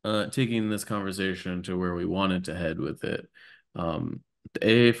perhaps taking this conversation to where we wanted to head with it, the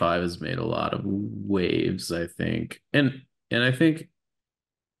AA5 has made a lot of waves, I think, and I think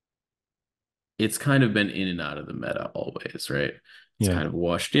it's kind of been in and out of the meta always, right? It's Yeah. kind of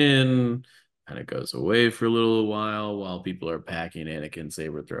washed in, kind of goes away for a little while people are packing Anakin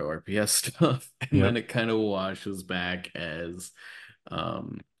saber throw RPS stuff, and then Yep. it kind of washes back as,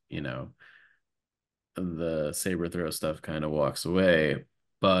 you know, the saber throw stuff kind of walks away,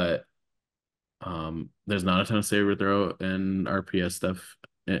 but there's not a ton of saber throw and RPS stuff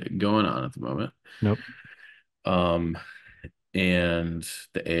going on at the moment. Nope. Um, and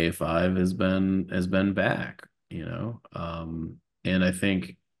the A5 has been back, and I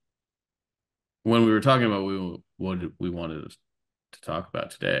think when we were talking about what we wanted to talk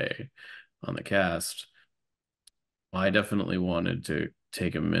about today on the cast, I definitely wanted to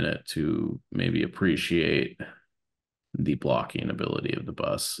take a minute to maybe appreciate the blocking ability of the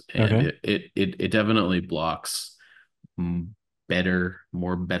bus, and Okay. it definitely blocks more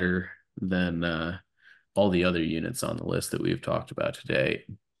better than all the other units on the list that we've talked about today.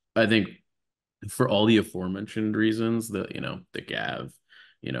 I think for all the aforementioned reasons, the Gav,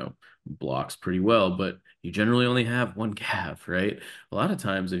 blocks pretty well, but you generally only have one Gav, right? A lot of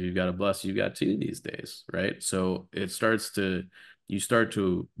times, if you've got a bus, you've got two these days, right? So you start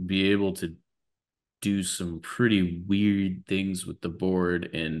to be able to do some pretty weird things with the board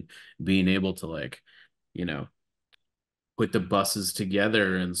and being able to like, you know, put the buses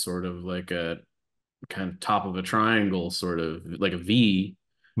together in sort of like a kind of top of a triangle, sort of like a V,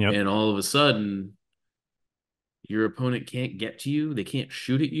 Yep. and all of a sudden your opponent can't get to you, they can't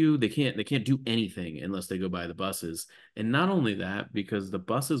shoot at you, they can't do anything unless they go by the buses. And not only that, because the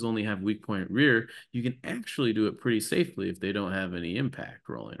buses only have weak point rear, you can actually do it pretty safely if they don't have any impact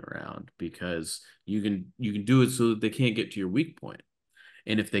rolling around, because you can do it so that they can't get to your weak point.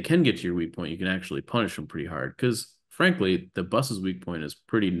 And if they can get to your weak point, you can actually punish them pretty hard, because frankly the bus's weak point is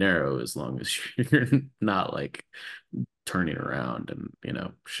pretty narrow as long as you're not like turning around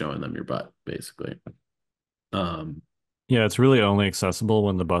and showing them your butt basically. um Yeah, it's really only accessible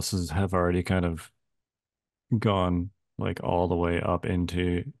when the buses have already kind of gone like all the way up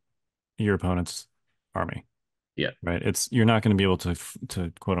into your opponent's army, yeah. right? You're not going to be able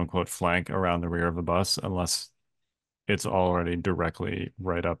to quote unquote flank around the rear of a bus unless it's already directly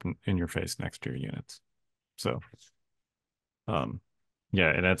right up in your face next to your units. So, um, yeah,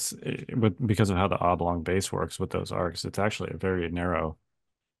 and because of how the oblong base works with those arcs, it's actually a very narrow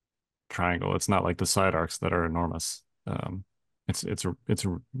triangle. It's not like the side arcs that are enormous. It's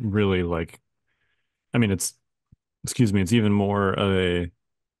really like, I mean, excuse me, it's even more of a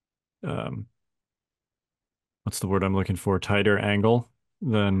um, what's the word I'm looking for? Tighter angle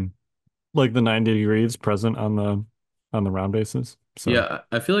than like the 90 degrees present on the round bases. So Yeah,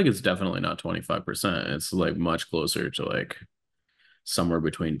 I feel like it's definitely not 25%. It's like much closer to like somewhere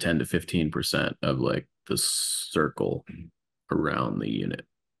between 10 to 15% of like the circle around the unit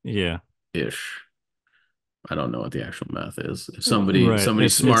yeah, ish. I don't know what the actual math is. If somebody right. somebody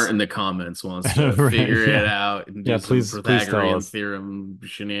smart It's in the comments wants to right. figure it Yeah, out and yeah. do some Please tell Pythagorean us. theorem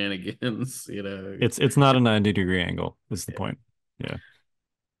shenanigans, It's not a 90-degree angle. Is the yeah. point? Yeah.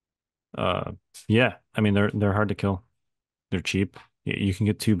 Uh, yeah. I mean, they're hard to kill. They're cheap. You can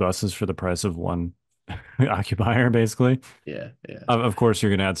get 2 buses for the price of one occupier, basically. Yeah, yeah. Of course,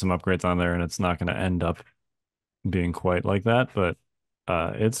 you're going to add some upgrades on there, and it's not going to end up being quite like that, but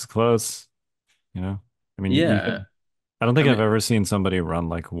it's close, you know. I mean, you Yeah. could. I don't I think I've mean, ever seen somebody run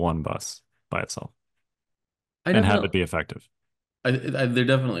like one bus by itself I and have it definitely be effective. they're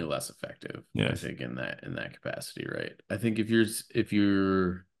definitely less effective, I Yes. think, in that capacity, right? I think if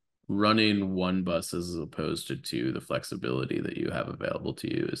you're running one bus as opposed to two, the flexibility that you have available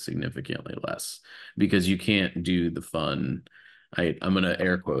to you is significantly less because you can't do the fun. I'm gonna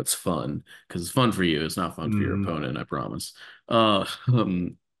air quotes fun because it's fun for you. It's not fun for your Hmm. opponent, I promise. Uh,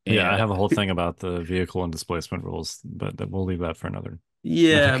 um, Yeah, I and have a whole thing about the vehicle and displacement rules, but we'll leave that for another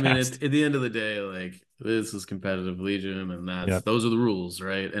yeah, I mean, cast. at the end of the day, like this is competitive Legion, and Yep. those are the rules,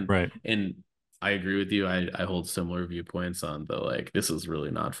 right? Right. And I agree with you. I hold similar viewpoints on the like this is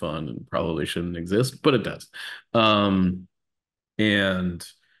really not fun and probably shouldn't exist, but it does. And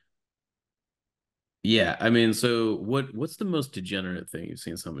yeah, I mean, so what's the most degenerate thing you've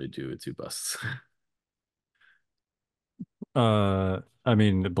seen somebody do with two busts? I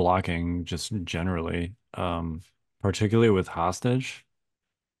mean, blocking just generally, particularly with hostage.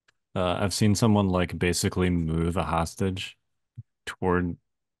 I've seen someone like basically move a hostage toward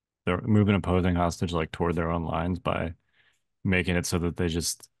move an opposing hostage like toward their own lines by making it so that they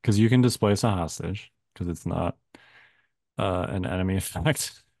just because you can displace a hostage because it's not an enemy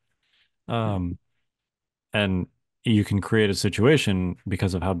effect. Um, and you can create a situation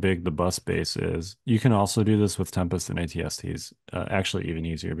because of how big the bus base is. You can also do this with Tempest and ATSTs. Actually, even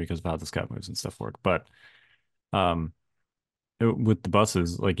easier because of how the scout moves and stuff work. But um, with the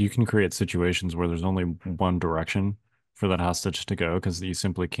buses, like you can create situations where there's only one direction for that hostage to go because you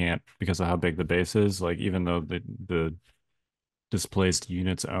simply can't because of how big the base is. Like even though the displaced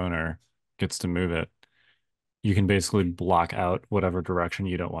unit's owner gets to move it, you can basically block out whatever direction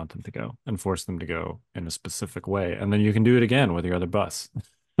you don't want them to go and force them to go in a specific way. And then you can do it again with your other bus.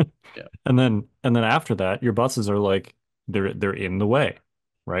 Yeah, And then after that, your buses are like they're in the way,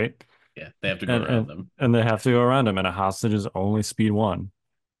 right? yeah, they have to go And around and them. and they have to go around them, and a hostage is only speed one.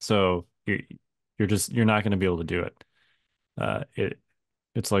 So you're not going to be able to do it.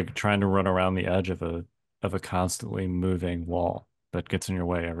 It's like trying to run around the edge of a constantly moving wall that gets in your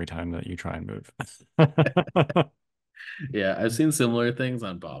way every time that you try and move. Yeah, I've seen similar things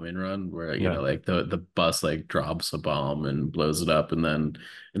on bombing run where Yeah. like the bus like drops a bomb and blows it up and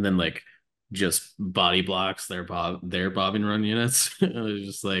then like just body blocks their bombing run units. It was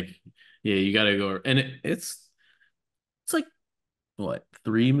just like yeah, you got to go and it's like what,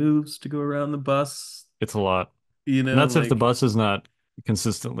 three moves to go around the bus, It's a lot. you And know, that's if the like bus is not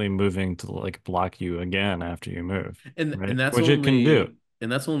consistently moving to like block you again after you move, right? Which it can do.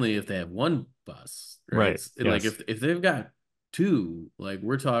 and that's only if they have one bus, right? Right. Like Yes. if they've got two, like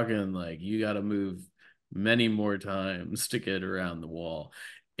we're talking like you got to move many more times to get around the wall.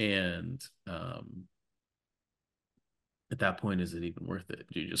 And at that point, is it even worth it?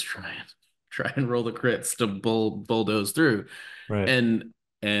 Do you just try and roll the crits to bulldoze through? Right.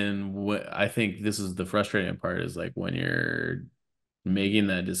 And what I think this is the frustrating part is like when you're making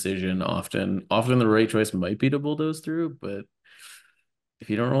that decision, often the right choice might be to bulldoze through, but if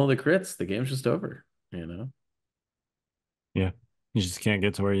you don't roll the crits, the game's just over, you know? Yeah. You just can't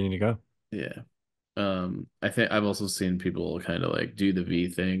get to where you need to go. Yeah. I think I've also seen people kind of like do the V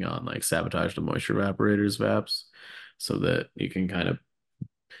thing on like sabotage the moisture evaporators VAPs so that you can kind of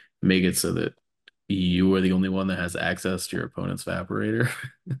make it so that you are the only one that has access to your opponent's evaporator.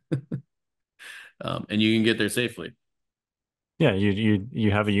 And you can get there safely. Yeah,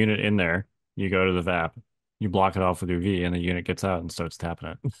 you have a unit in there, you go to the VAP, you block it off with your V, and the unit gets out and starts tapping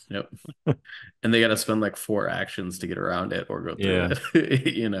Yep. it. And they got to spend like four actions to get around it or go through Yeah.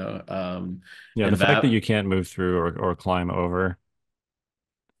 it, Yeah, and the fact that VAP, you can't move through or climb over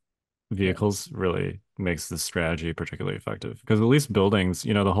yeah, vehicles really makes this strategy particularly effective. Because at least buildings,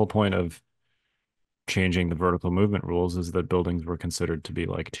 the whole point of changing the vertical movement rules is that buildings were considered to be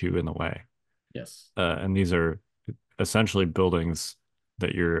like two in the way. yes. And these are essentially buildings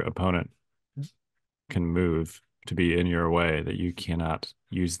that your opponent can move to be in your way that you cannot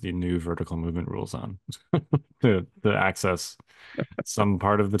use the new vertical movement rules on to access some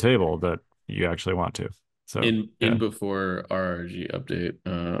part of the table that you actually want to. So In yeah. before RRG update,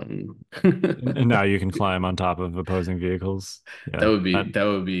 And now you can climb on top of opposing vehicles. Yeah. that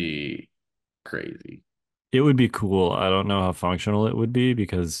would be crazy. It would be cool. I don't know how functional it would be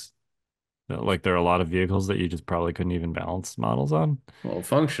because like there are a lot of vehicles that you just probably couldn't even balance models on. Well,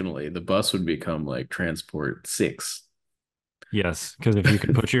 functionally, the bus would become like transport six. Yes, because if you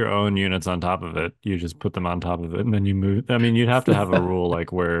could put your own units on top of it, you just put them on top of it and then you move. I mean, you'd have to have a rule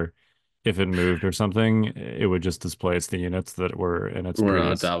like where if it moved or something, it would just displace the units that were in its We're on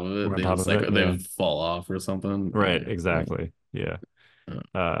previous top of were it. on They top just of like it. they Yeah. fall off or something. Right, Okay. exactly. Yeah. Uh,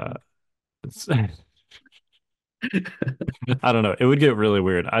 Uh it's I don't know. It would get really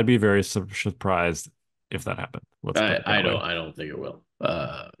weird. I'd be very surprised if that happened. Let's put it that way. I don't think it will.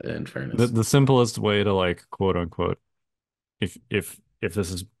 In The fairness. the simplest way to like quote unquote, if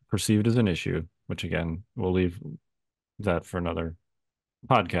this is perceived as an issue, which again, we'll leave that for another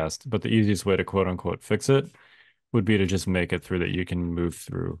podcast, but the easiest way to quote unquote fix it would be to just make it through that you can move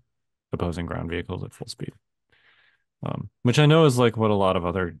through opposing ground vehicles at full speed. Which I know is like what a lot of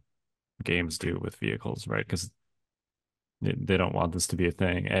other games do with vehicles, right? Because they don't want this to be a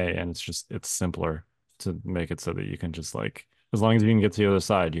thing, A, and it's simpler to make it so that you can just like as long as you can get to the other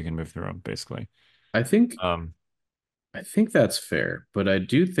side, you can move through them, basically. I think Um, I think that's fair, but I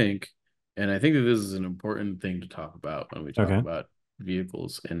do think, and I think that this is an important thing to talk about when we talk okay. about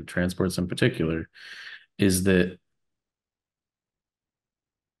vehicles and transports in particular, is that,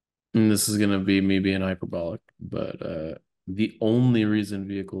 and this is going to be me being hyperbolic, but the only reason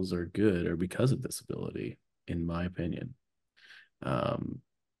vehicles are good are because of this ability, in my opinion. Um,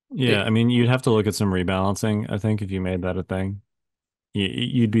 Yeah, I it, mean, you'd have to look at some rebalancing, I think, if you made that a thing.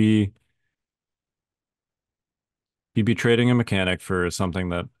 You'd be trading a mechanic for something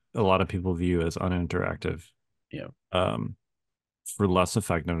that a lot of people view as uninteractive, yeah, um, for less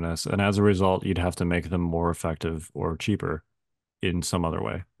effectiveness, and as a result, you'd have to make them more effective or cheaper in some other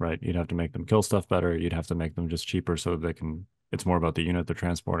way, right? You'd have to make them kill stuff better. You'd have to make them just cheaper so they can. It's more about the unit they're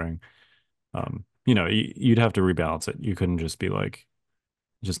transporting. You'd have to rebalance it. You couldn't just be like,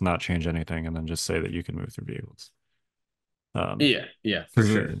 just not change anything and then just say that you can move through vehicles. Um, yeah, for because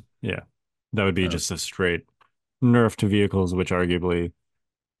sure. yeah, that would be Um, just a straight nerf to vehicles, which arguably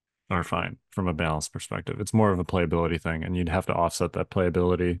are fine from a balance perspective. It's more of a playability thing, and you'd have to offset that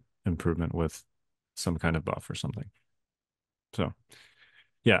playability improvement with some kind of buff or something. So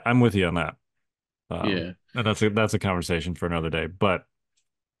yeah, I'm with you on that. yeah. And that's a conversation for another day. But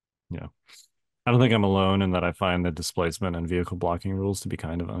you know, I don't think I'm alone in that I find the displacement and vehicle blocking rules to be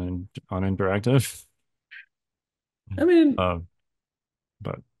kind of uninteractive. I mean, Um,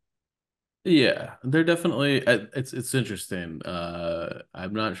 but yeah, they're definitely it's interesting.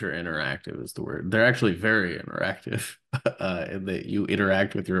 I'm not sure interactive is the word. They're actually very interactive, in that you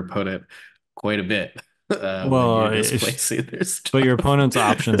interact with your opponent quite a bit when well, you're displacing their but your stuff. opponent's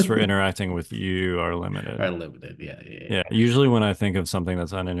options for interacting with you are limited. Are limited. Yeah, yeah, Yeah, yeah. usually when I think of something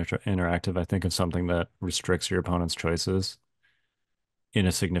that's uninteractive, I think of something that restricts your opponent's choices in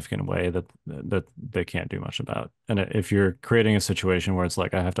a significant way that they can't do much about. And if you're creating a situation where it's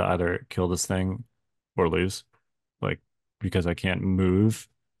like I have to either kill this thing or lose, like because I can't move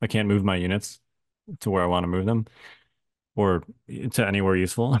my units to where I want to move them or to anywhere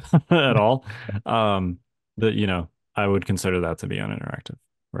useful at all. Um, that I would consider that to be uninteractive,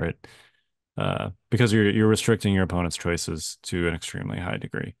 right? Because you're restricting your opponent's choices to an extremely high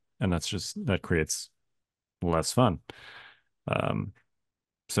degree, and that creates less fun. Um,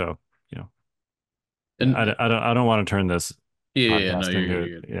 so you know, And I don't want to turn this yeah, yeah, yeah, no, podcast you're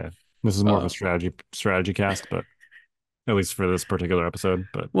into good. yeah. This is more of a Uh, strategy cast, but at least for this particular episode.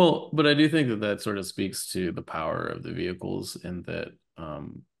 But well, but I do think that that sort of speaks to the power of the vehicles and that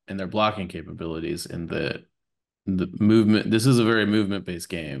and their blocking capabilities and that the movement. This is a very movement-based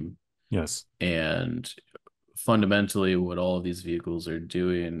game, yes, and fundamentally what all of these vehicles are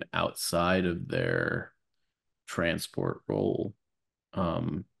doing outside of their transport role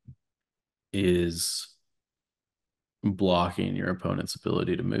um, is blocking your opponent's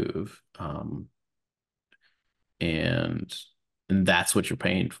ability to move. And and that's what you're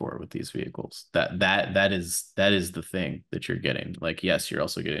paying for with these vehicles. That is the thing that you're getting. Like, yes, you're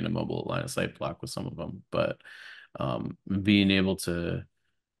also getting a mobile line of sight block with some of them, but being able to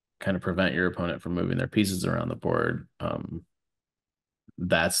kind of prevent your opponent from moving their pieces around the board,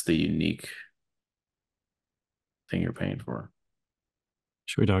 that's the unique thing you're paying for.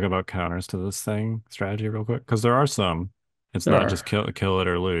 should we talk about counters to this thing strategy real quick? Because there are some. It's There not just are, kill it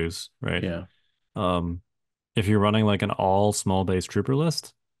or lose, right? yeah. Um, if you're running like an all small base trooper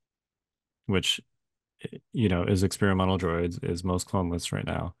list, which is experimental droids, is most clone lists right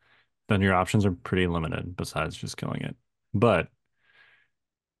now, then your options are pretty limited besides just killing it. But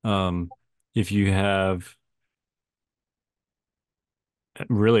um, if you have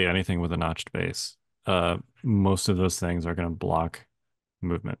really anything with a notched base, most of those things are going to block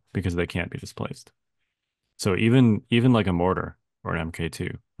movement because they can't be displaced. So even like a mortar or an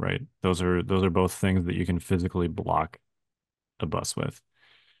MK2, right? Those are both things that you can physically block a bus with.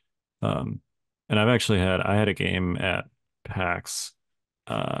 Um, and I had a game at PAX,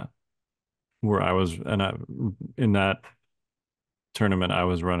 uh, where I was, and in that tournament, I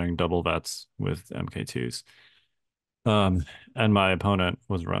was running double vets with MK2s. Um, and my opponent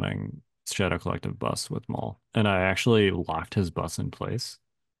was running Shadow Collective bus with Maul, and I actually locked his bus in place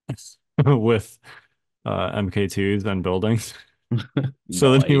with MK2s and buildings,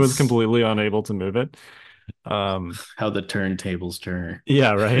 so that he was Nice. completely unable to move it. Um, How the turntables turn.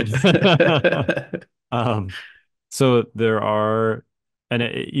 yeah, right. Um, so there are, and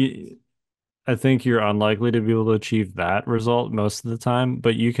I think you're unlikely to be able to achieve that result most of the time,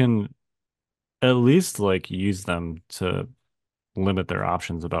 but you can at least like use them to limit their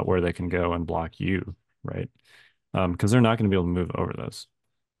options about where they can go and block you, right? Because they're not going to be able to move over those.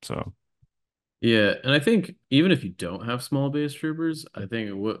 So Yeah, and I think even if you don't have small base troopers, I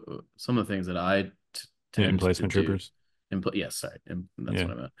think what some of the things that I yeah, tend to emplacement do, troopers, yes, sorry, that's yeah,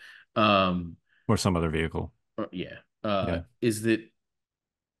 what I meant. Um, or some other vehicle, yeah, yeah, is that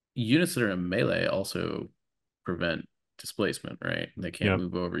units that are in melee also prevent displacement, right? They can't yep,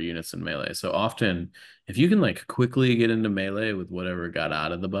 move over units in melee. So often, if you can like quickly get into melee with whatever got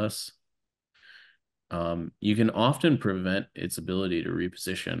out of the bus, you can often prevent its ability to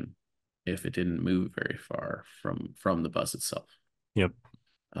reposition if it didn't move very far from the bus itself. yep,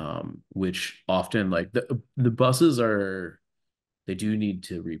 Which often like the buses are they do need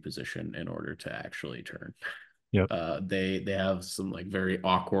to reposition in order to actually turn. yep, They have some like very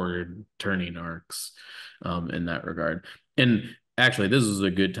awkward turning arcs in that regard. And actually, this is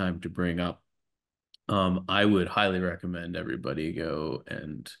a good time to bring up I would highly recommend everybody go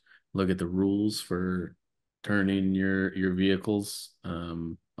and look at the rules for turning your vehicles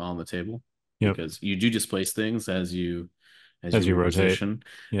on the table yep. because you do displace things as As you you rotate, reposition.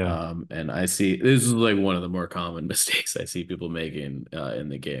 yeah, And I see this is like one of the more common mistakes I see people making in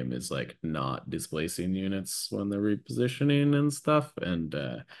the game is like not displacing units when they're repositioning and stuff. And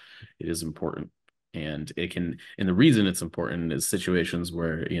it is important. And it can, and the reason it's important is situations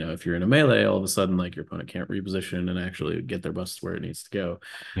where, if you're in a melee, all of a sudden, like your opponent can't reposition and actually get their bus where it needs to go.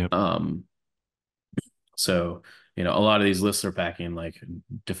 yep, Um, so, a lot of these lists are packing like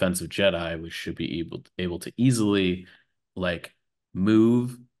defensive Jedi, which should be able to easily like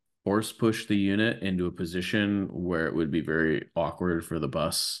move, force push the unit into a position where it would be very awkward for the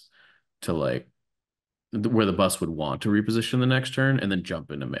bus to like where the bus would want to reposition the next turn and then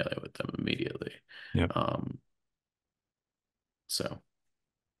jump into melee with them immediately. yep. Um, so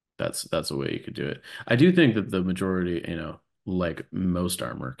that's a way you could do it. I do think that the majority, like most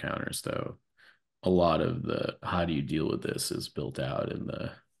armor counters, though, a lot of the how do you deal with this is built out in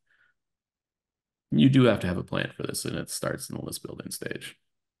the you do have to have a plan for this, and it starts in the list building stage.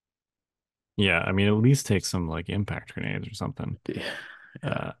 Yeah, I mean, at least take some like impact grenades or something. Yeah,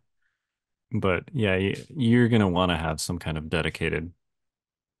 yeah, Uh, but yeah, you're gonna want to have some kind of dedicated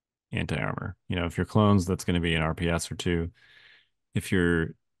anti-armor. If you're clones, that's going to be an RPS or two. If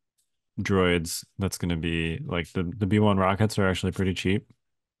you're droids, that's going to be like the B1 rockets are actually pretty cheap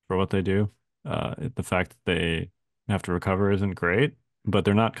for what they do. The fact that they have to recover isn't great, but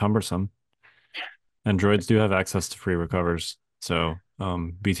they're not cumbersome. And droids do have access to free recovers. So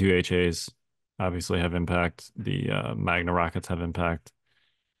B2HAs obviously have impact. The Magna rockets have impact.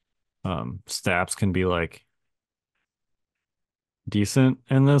 Staps can be like decent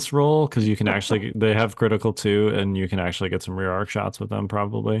in this role because you can actually they have critical too, and you can actually get some rear arc shots with them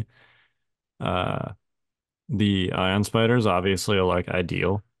probably. Uh, the ion spiders obviously are like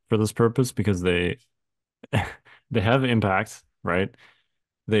ideal for this purpose because they they have impact, right?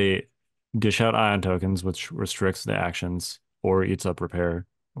 They dish out ion tokens, which restricts the actions or eats up repair,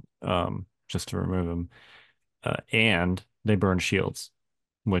 just to remove them. And they burn shields,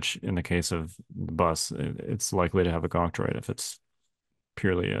 which in the case of the bus, it's likely to have a gonk droid if it's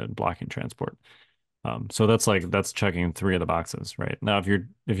purely a blocking transport. So that's checking three of the boxes, right? Now, if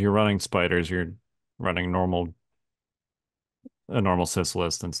you're running spiders, you're running a normal sys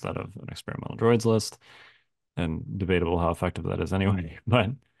list instead of an experimental droids list, and debatable how effective that is anyway.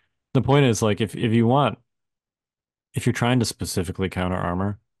 But the point is, like, if you're trying to specifically counter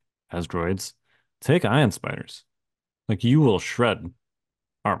armor as droids, take ion spiders. Like, you will shred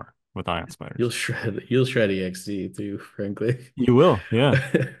armor with ion you'll spiders. shred you'll shred EXD too, frankly. You will, yeah.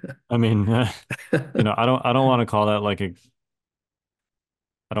 I mean, I don't want to call that like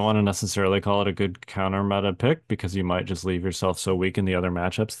I don't want to necessarily call it a good counter meta pick because you might just leave yourself so weak in the other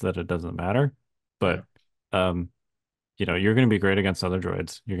matchups that it doesn't matter. Yeah. But um, you're going to be great against other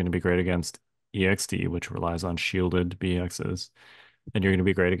droids. You're going to be great against EXD, which relies on shielded BXs, and you're going to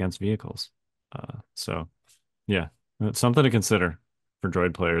be great against vehicles. So yeah, it's something to consider for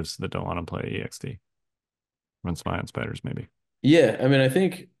droid players that don't want to play EXD. Run Spy on Spiders, maybe. Yeah, I mean, I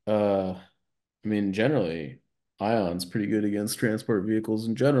think I mean, generally, Ion's pretty good against transport vehicles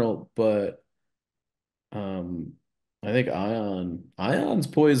in general, but um, I think Ion's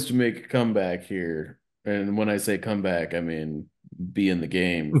poised to make a comeback here. And when I say comeback, I mean be in the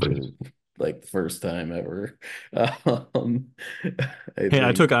game for like the first time ever. Um, I Hey,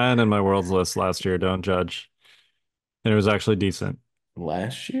 I took think Ion in my worlds list last year, don't judge. And it was actually decent.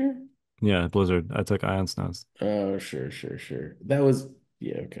 last year. Yeah, Blizzard. I took Ion Snows. Oh, sure, sure, sure. That was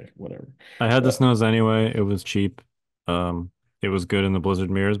yeah, okay, whatever. I had the Uh, snows anyway. It was cheap. Um, it was good in the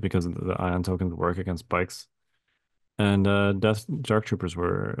Blizzard mirrors because the Ion tokens work against bikes. And Death Dark Troopers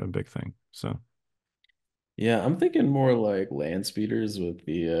were a big thing. So yeah, I'm thinking more like land speeders with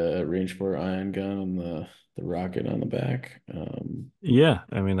the range 4 ion gun and the rocket on the back. yeah,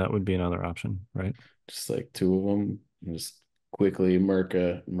 I mean that would be another option, right? Just like two of them, and just quickly murk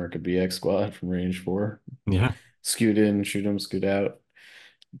a BX squad from range 4. Yeah. Scoot in, shoot them, scoot out,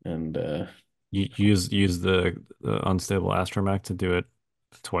 and Use the unstable astromech to do it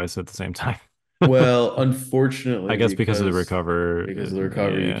twice at the same time. well, I unfortunately, guess because of the recover. because of the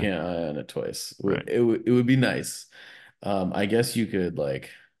recovery, you Yeah, can't ion it twice. right. It would be nice. I guess you could like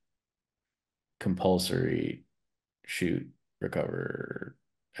compulsory shoot, recover,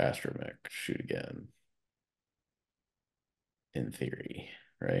 astromech, shoot again, in theory,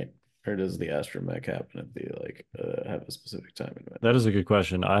 right? Or does the astromech happen if they like have a specific time event? That is a good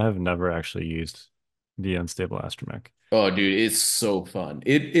question. I have never actually used the unstable astromech. Oh, dude, it's so fun.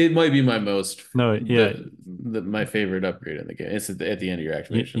 It might be my most No, yeah, the my favorite upgrade in the game. It's at the end of your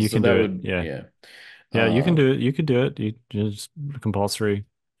activation. you So can that do it. would Yeah. yeah. Yeah, you can Um do it. You could do it. You just compulsory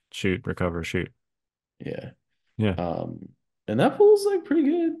shoot, recover, shoot. yeah. Yeah, And that pool's like pretty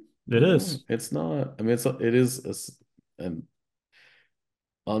good. it is. It's not. I mean, it is an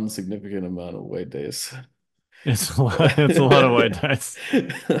unsignificant amount of white days. It's a lot, it's a lot of white uh, dice.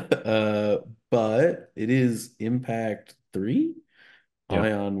 but it is Impact 3, Yep.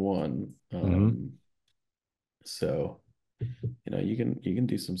 Ion 1. Hmm. So you can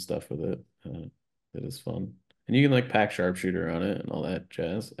do some stuff with it. That is fun. And you can like pack sharpshooter on it and all that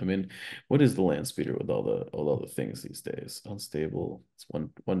jazz. I mean, what is the land speeder with all the things these days? Unstable. It's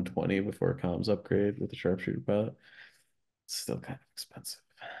 120 before comms upgrade with the sharpshooter pilot. It's still kind of expensive.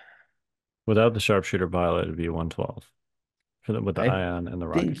 Without the sharpshooter pilot, it'd be 112 for with the I ion and the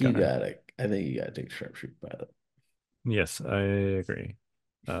rocket gunner. I think you gotta take the sharpshooter pilot. Yes, I agree.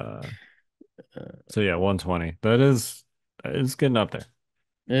 Uh, Uh, so yeah, 120. That is it's getting up there.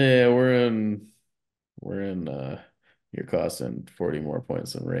 yeah, we're in you're costing 40 more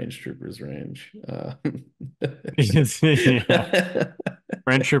points than range troopers range. Yeah.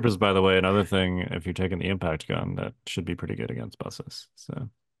 Range troopers, by the way, another thing, if you're taking the impact gun, that should be pretty good against buses. So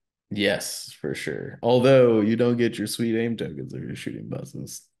Yes, for sure. Although you don't get your sweet aim tokens if you're shooting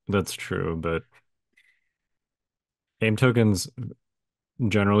buses. that's true, but aim tokens,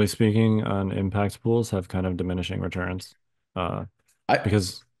 generally speaking, on impact pools have kind of diminishing returns. Uh, I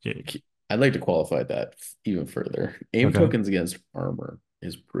because I'd like to qualify that even further. Aim okay, tokens against armor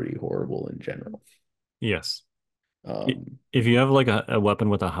is pretty horrible in general. yes. Um, If you have like a weapon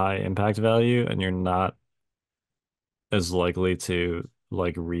with a high impact value and you're not as likely to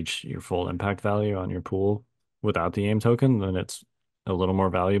like reach your full impact value on your pool without the aim token, then it's a little more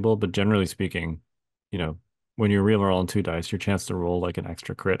valuable. But generally speaking, you know, when you're rolling two dice, your chance to roll like an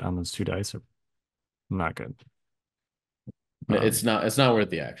extra crit on those two dice are not good. Um, it's not worth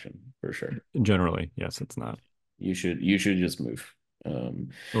the action for sure. generally, yes, it's not. You should just move.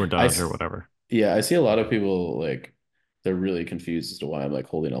 Or I dodge or s- whatever. yeah, I see a lot of people like they're really confused as to why I'm like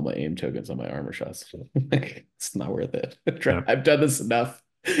holding all my aim tokens on my armor shots. Like, it's not worth it. Yeah. I've done this enough.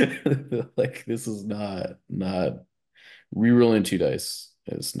 Like this is not rerolling two dice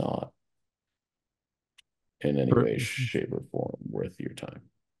is not in any For, way, shape, or form worth your time.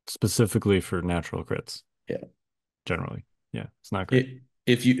 specifically for natural crits, Yeah. generally. Yeah, it's not great.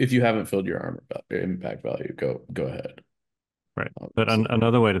 If you haven't filled your impact value, go ahead. Right. But Obviously.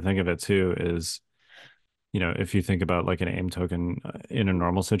 another way to think of it too is, you know, if you think about like an aim token in a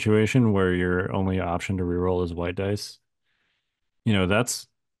normal situation where your only option to reroll is white dice, you know, that's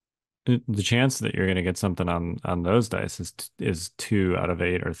the chance that you're going to get something on those dice is 2 out of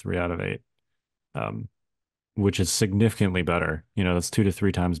 8 or 3 out of 8, um, which is significantly better. You know, that's 2 to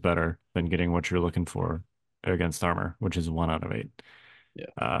 3 times better than getting what you're looking for against armor, which is 1 out of 8. Yeah.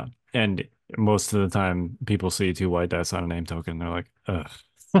 Uh, and most of the time, people see 2 white dice on a name token, they're like, ugh.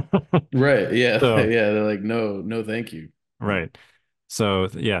 Right. Yeah. So, Yeah. They're like, no, thank you. right. So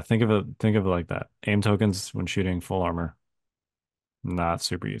yeah, think of it like that. Aim tokens when shooting full armor, not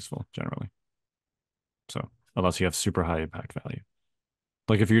super useful generally. So unless you have super high impact value.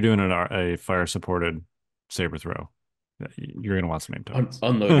 Like if you're doing a fire supported saber throw, you're gonna want some aim tokens.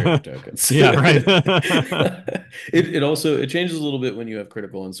 Unload your aim tokens. Yeah, right. It also it changes a little bit when you have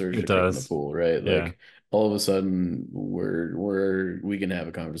critical and It surgical in the does. pool, right? Yeah. Like all of a sudden we can have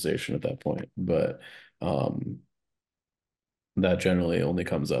a conversation at that point. But um that generally only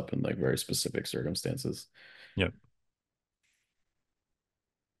comes up in like very specific circumstances. Yep.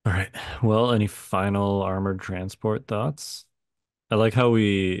 All right. Well, any final armored transport thoughts? I like how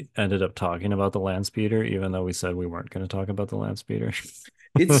we ended up talking about the land speeder, even though we said we weren't going to talk about the land speeder.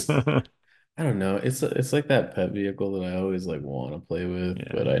 It's I don't know. It's like that pet vehicle that I always like want to play with,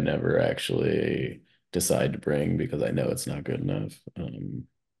 but Yeah. I never actually decide to bring because I know it's not good enough. You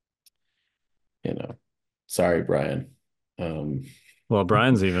know, sorry, Brian. Um, Well,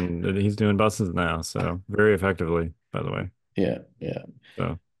 he's doing buses now, so very effectively, by the way. yeah, yeah.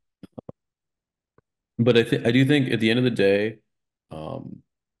 So, But I do think at the end of the day, um,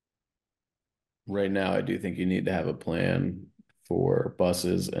 right now I do think you need to have a plan for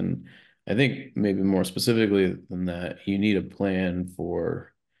buses, and I think maybe more specifically than that, you need a plan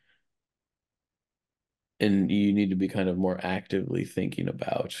for, and you need to be kind of more actively thinking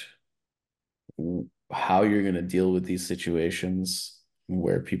about how you're going to deal with these situations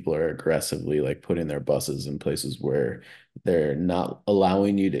where people are aggressively like putting their buses in places where they're not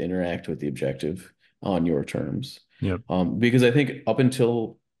allowing you to interact with the objective on your terms. yep. Because I think up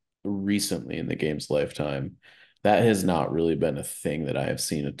until recently in the game's lifetime, that has not really been a thing that I have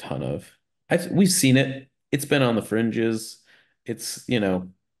seen a ton of. We've seen it. It's been on the fringes. It's,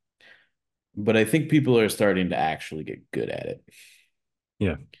 but I think people are starting to actually get good at it.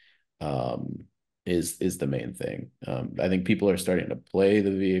 Yeah. um, is the main thing. I think people are starting to play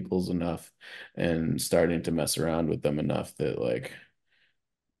the vehicles enough and starting to mess around with them enough that like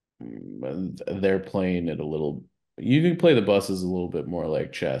they're playing it a little. You can play the buses a little bit more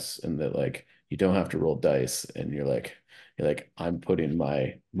like chess, and that like you don't have to roll dice, and you're like I'm putting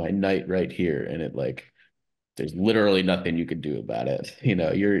my knight right here, and it like there's literally nothing you can do about it.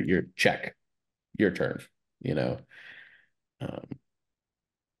 You're check your turn. You know. Um,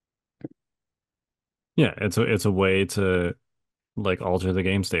 Yeah, it's a way to like alter the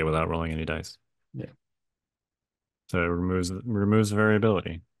game state without rolling any dice. yeah. So it removes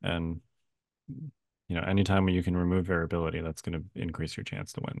variability. And anytime you can remove variability, that's going to increase your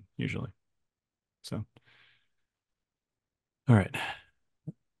chance to win, usually. So, all right.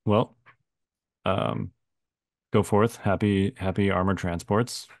 Well, um, go forth. Happy armored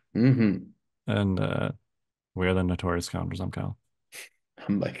transports. Hmm. And we are the Notorious Scoundrels. I'm Kyle.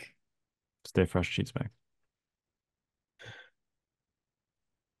 I'm like Stay fresh, cheats back.